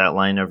touch with that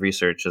line of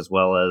research as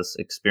well as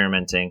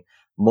experimenting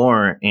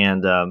more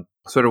and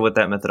sort of with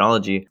that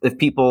methodology. If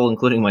people,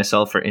 including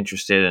myself, are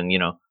interested in,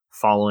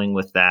 following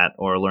with that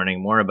or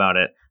learning more about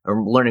it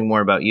or learning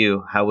more about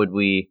you, how would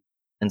we,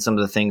 and some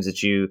of the things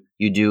that you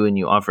do and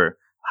you offer,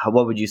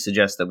 what would you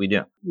suggest that we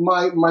do?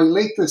 My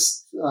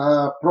latest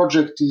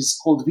project is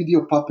called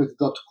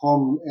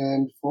videopuppet.com,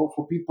 and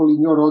for people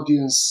in your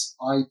audience,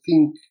 I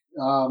think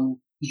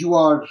you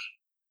are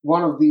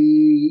one of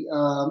the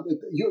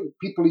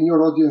people in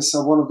your audience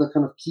are one of the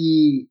kind of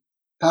key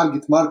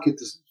target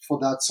markets for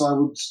that. So I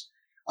would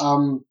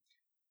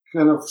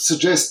kind of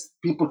suggest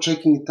people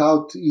checking it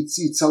out.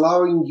 It's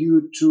allowing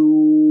you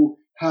to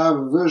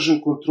have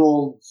version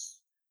controlled,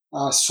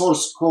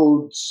 source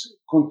code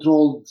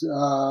controlled,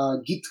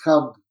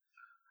 GitHub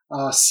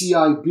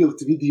CI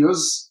built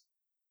videos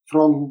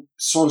from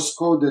source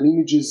code and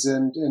images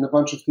and a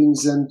bunch of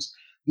things. And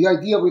the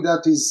idea with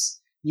that is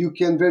you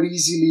can very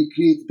easily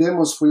create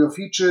demos for your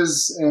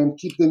features and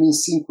keep them in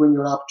sync when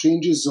your app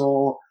changes,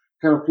 or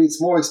kind of create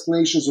small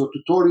explanations or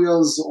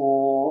tutorials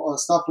or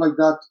stuff like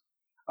that.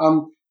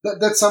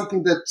 That's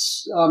something that,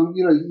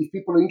 if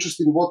people are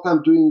interested in what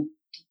I'm doing,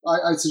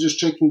 I suggest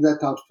checking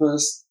that out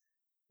first.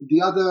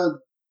 The other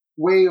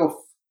way of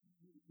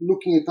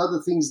looking at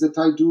other things that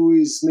I do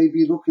is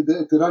maybe look at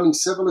the Running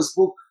Serverless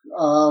book.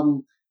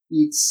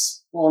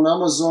 It's on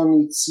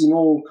Amazon. It's in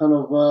all kind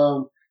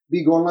of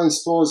big online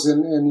stores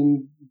and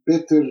in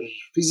better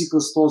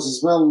physical stores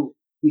as well,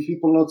 if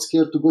people are not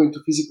scared to go into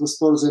physical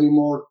stores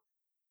anymore.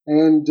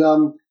 And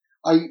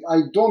I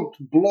don't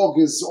blog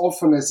as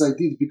often as I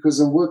did because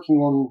I'm working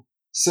on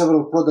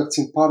several products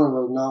in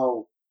parallel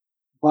now.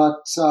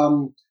 But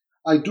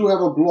I do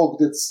have a blog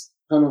that's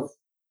kind of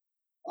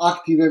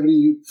active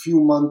every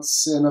few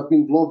months, and I've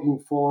been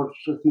blogging for,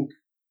 I think,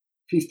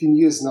 15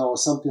 years now or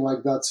something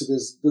like that. So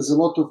there's a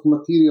lot of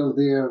material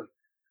there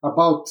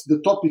about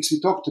the topics we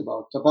talked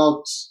about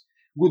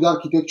good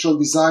architectural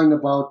design,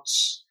 about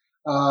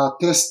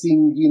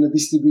testing in a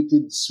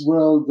distributed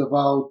world,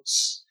 about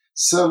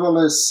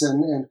serverless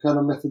and kind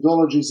of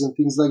methodologies and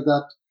things like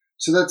that.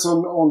 So that's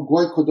on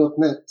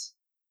goiko.net.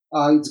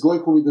 It's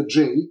Goiko with a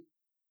J.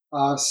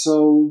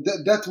 So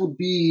that would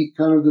be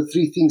kind of the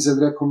three things I'd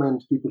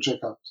recommend people check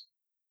out.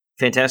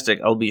 Fantastic.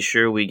 I'll be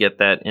sure we get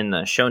that in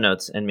the show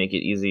notes and make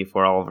it easy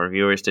for all of our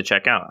viewers to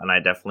check out. And I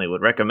definitely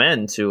would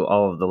recommend to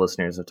all of the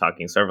listeners of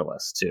Talking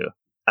Serverless to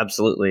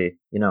absolutely,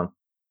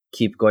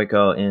 keep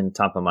Goiko in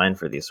top of mind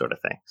for these sort of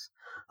things.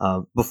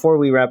 Before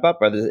we wrap up,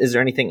 is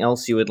there anything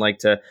else you'd like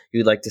to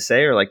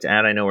say or like to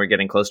add? I know we're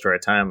getting close to our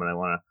time, and I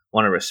want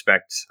to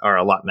respect our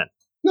allotment.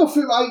 No,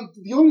 Phil,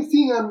 the only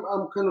thing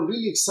I'm kind of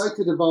really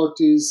excited about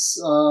is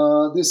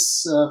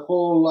this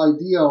whole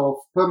idea of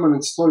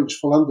permanent storage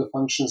for Lambda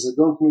functions. I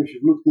don't know if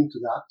you've looked into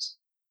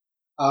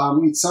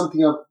that. It's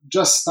something I've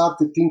just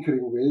started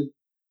tinkering with.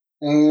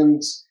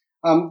 And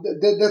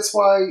that's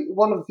why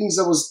one of the things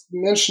I was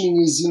mentioning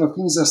is,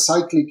 things are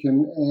cyclic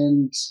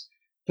and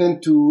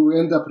tend to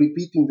end up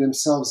repeating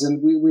themselves. And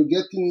we're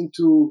getting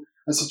into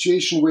a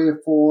situation where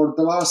for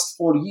the last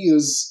 4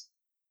 years,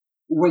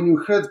 when you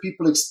heard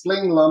people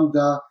explain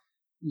Lambda,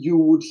 you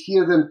would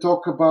hear them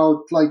talk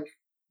about, like,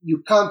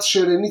 you can't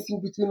share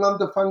anything between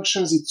Lambda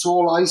functions. It's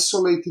all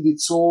isolated.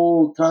 It's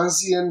all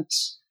transient.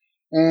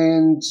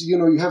 And,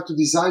 you have to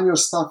design your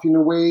stuff in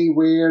a way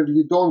where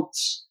you don't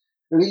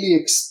really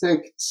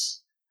expect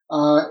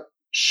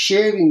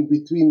sharing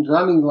between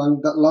running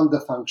Lambda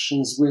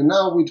functions, where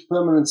now with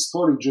permanent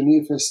storage and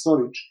EFS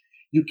storage,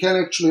 you can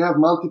actually have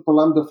multiple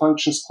Lambda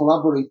functions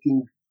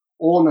collaborating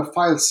on a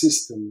file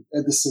system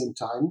at the same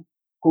time,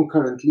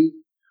 concurrently,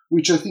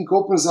 which I think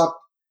opens up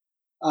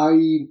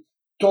a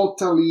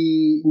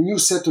totally new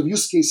set of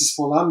use cases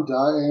for Lambda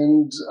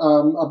and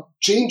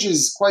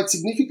changes quite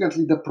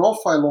significantly the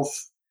profile of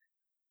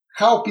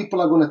how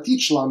people are going to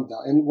teach Lambda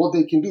and what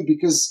they can do,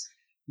 because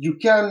you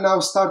can now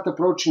start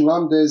approaching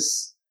Lambda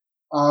as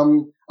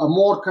a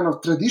more kind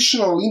of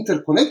traditional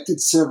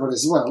interconnected server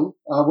as well.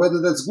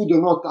 Whether that's good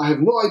or not, I have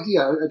no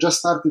idea. I just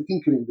started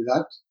tinkering with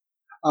that.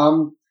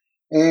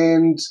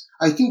 And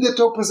I think that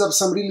opens up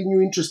some really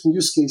new interesting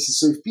use cases.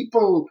 So if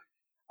people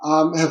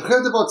have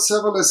heard about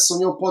serverless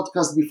on your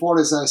podcast before,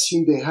 as I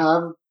assume they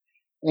have,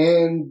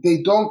 and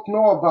they don't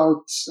know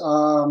about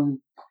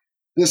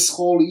this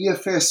whole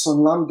EFS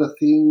on Lambda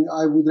thing,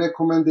 I would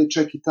recommend they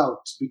check it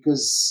out,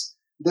 because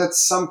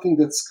that's something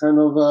that's kind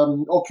of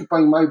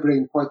occupying my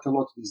brain quite a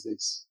lot these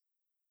days.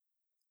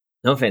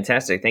 No,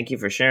 fantastic. Thank you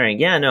for sharing.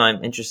 Yeah, no,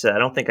 I'm interested. I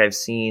don't think I've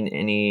seen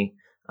any,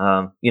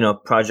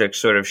 projects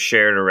sort of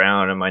shared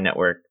around in my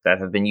network that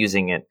have been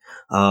using it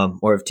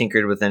or have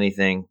tinkered with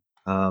anything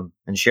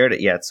and shared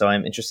it yet. So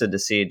I'm interested to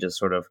see just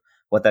sort of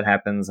what that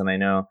happens. And I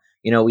know,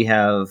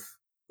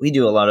 we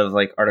do a lot of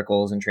like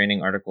articles and training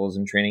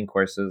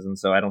courses. And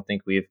so I don't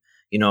think we've,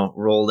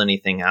 rolled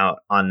anything out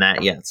on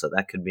that yet. So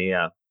that could be,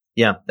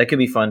 that could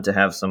be fun to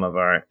have some of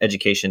our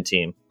education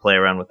team play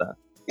around with that.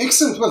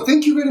 Excellent. Well,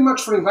 thank you very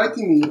much for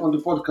inviting me on the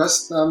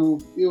podcast.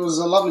 It was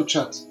a lovely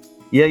chat.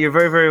 Yeah, you're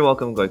very, very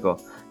welcome,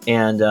 Gojko.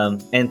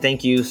 And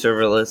thank you,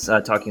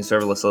 Talking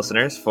Serverless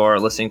listeners, for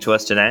listening to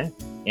us today.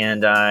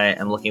 And I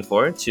am looking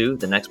forward to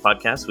the next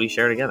podcast we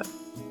share together.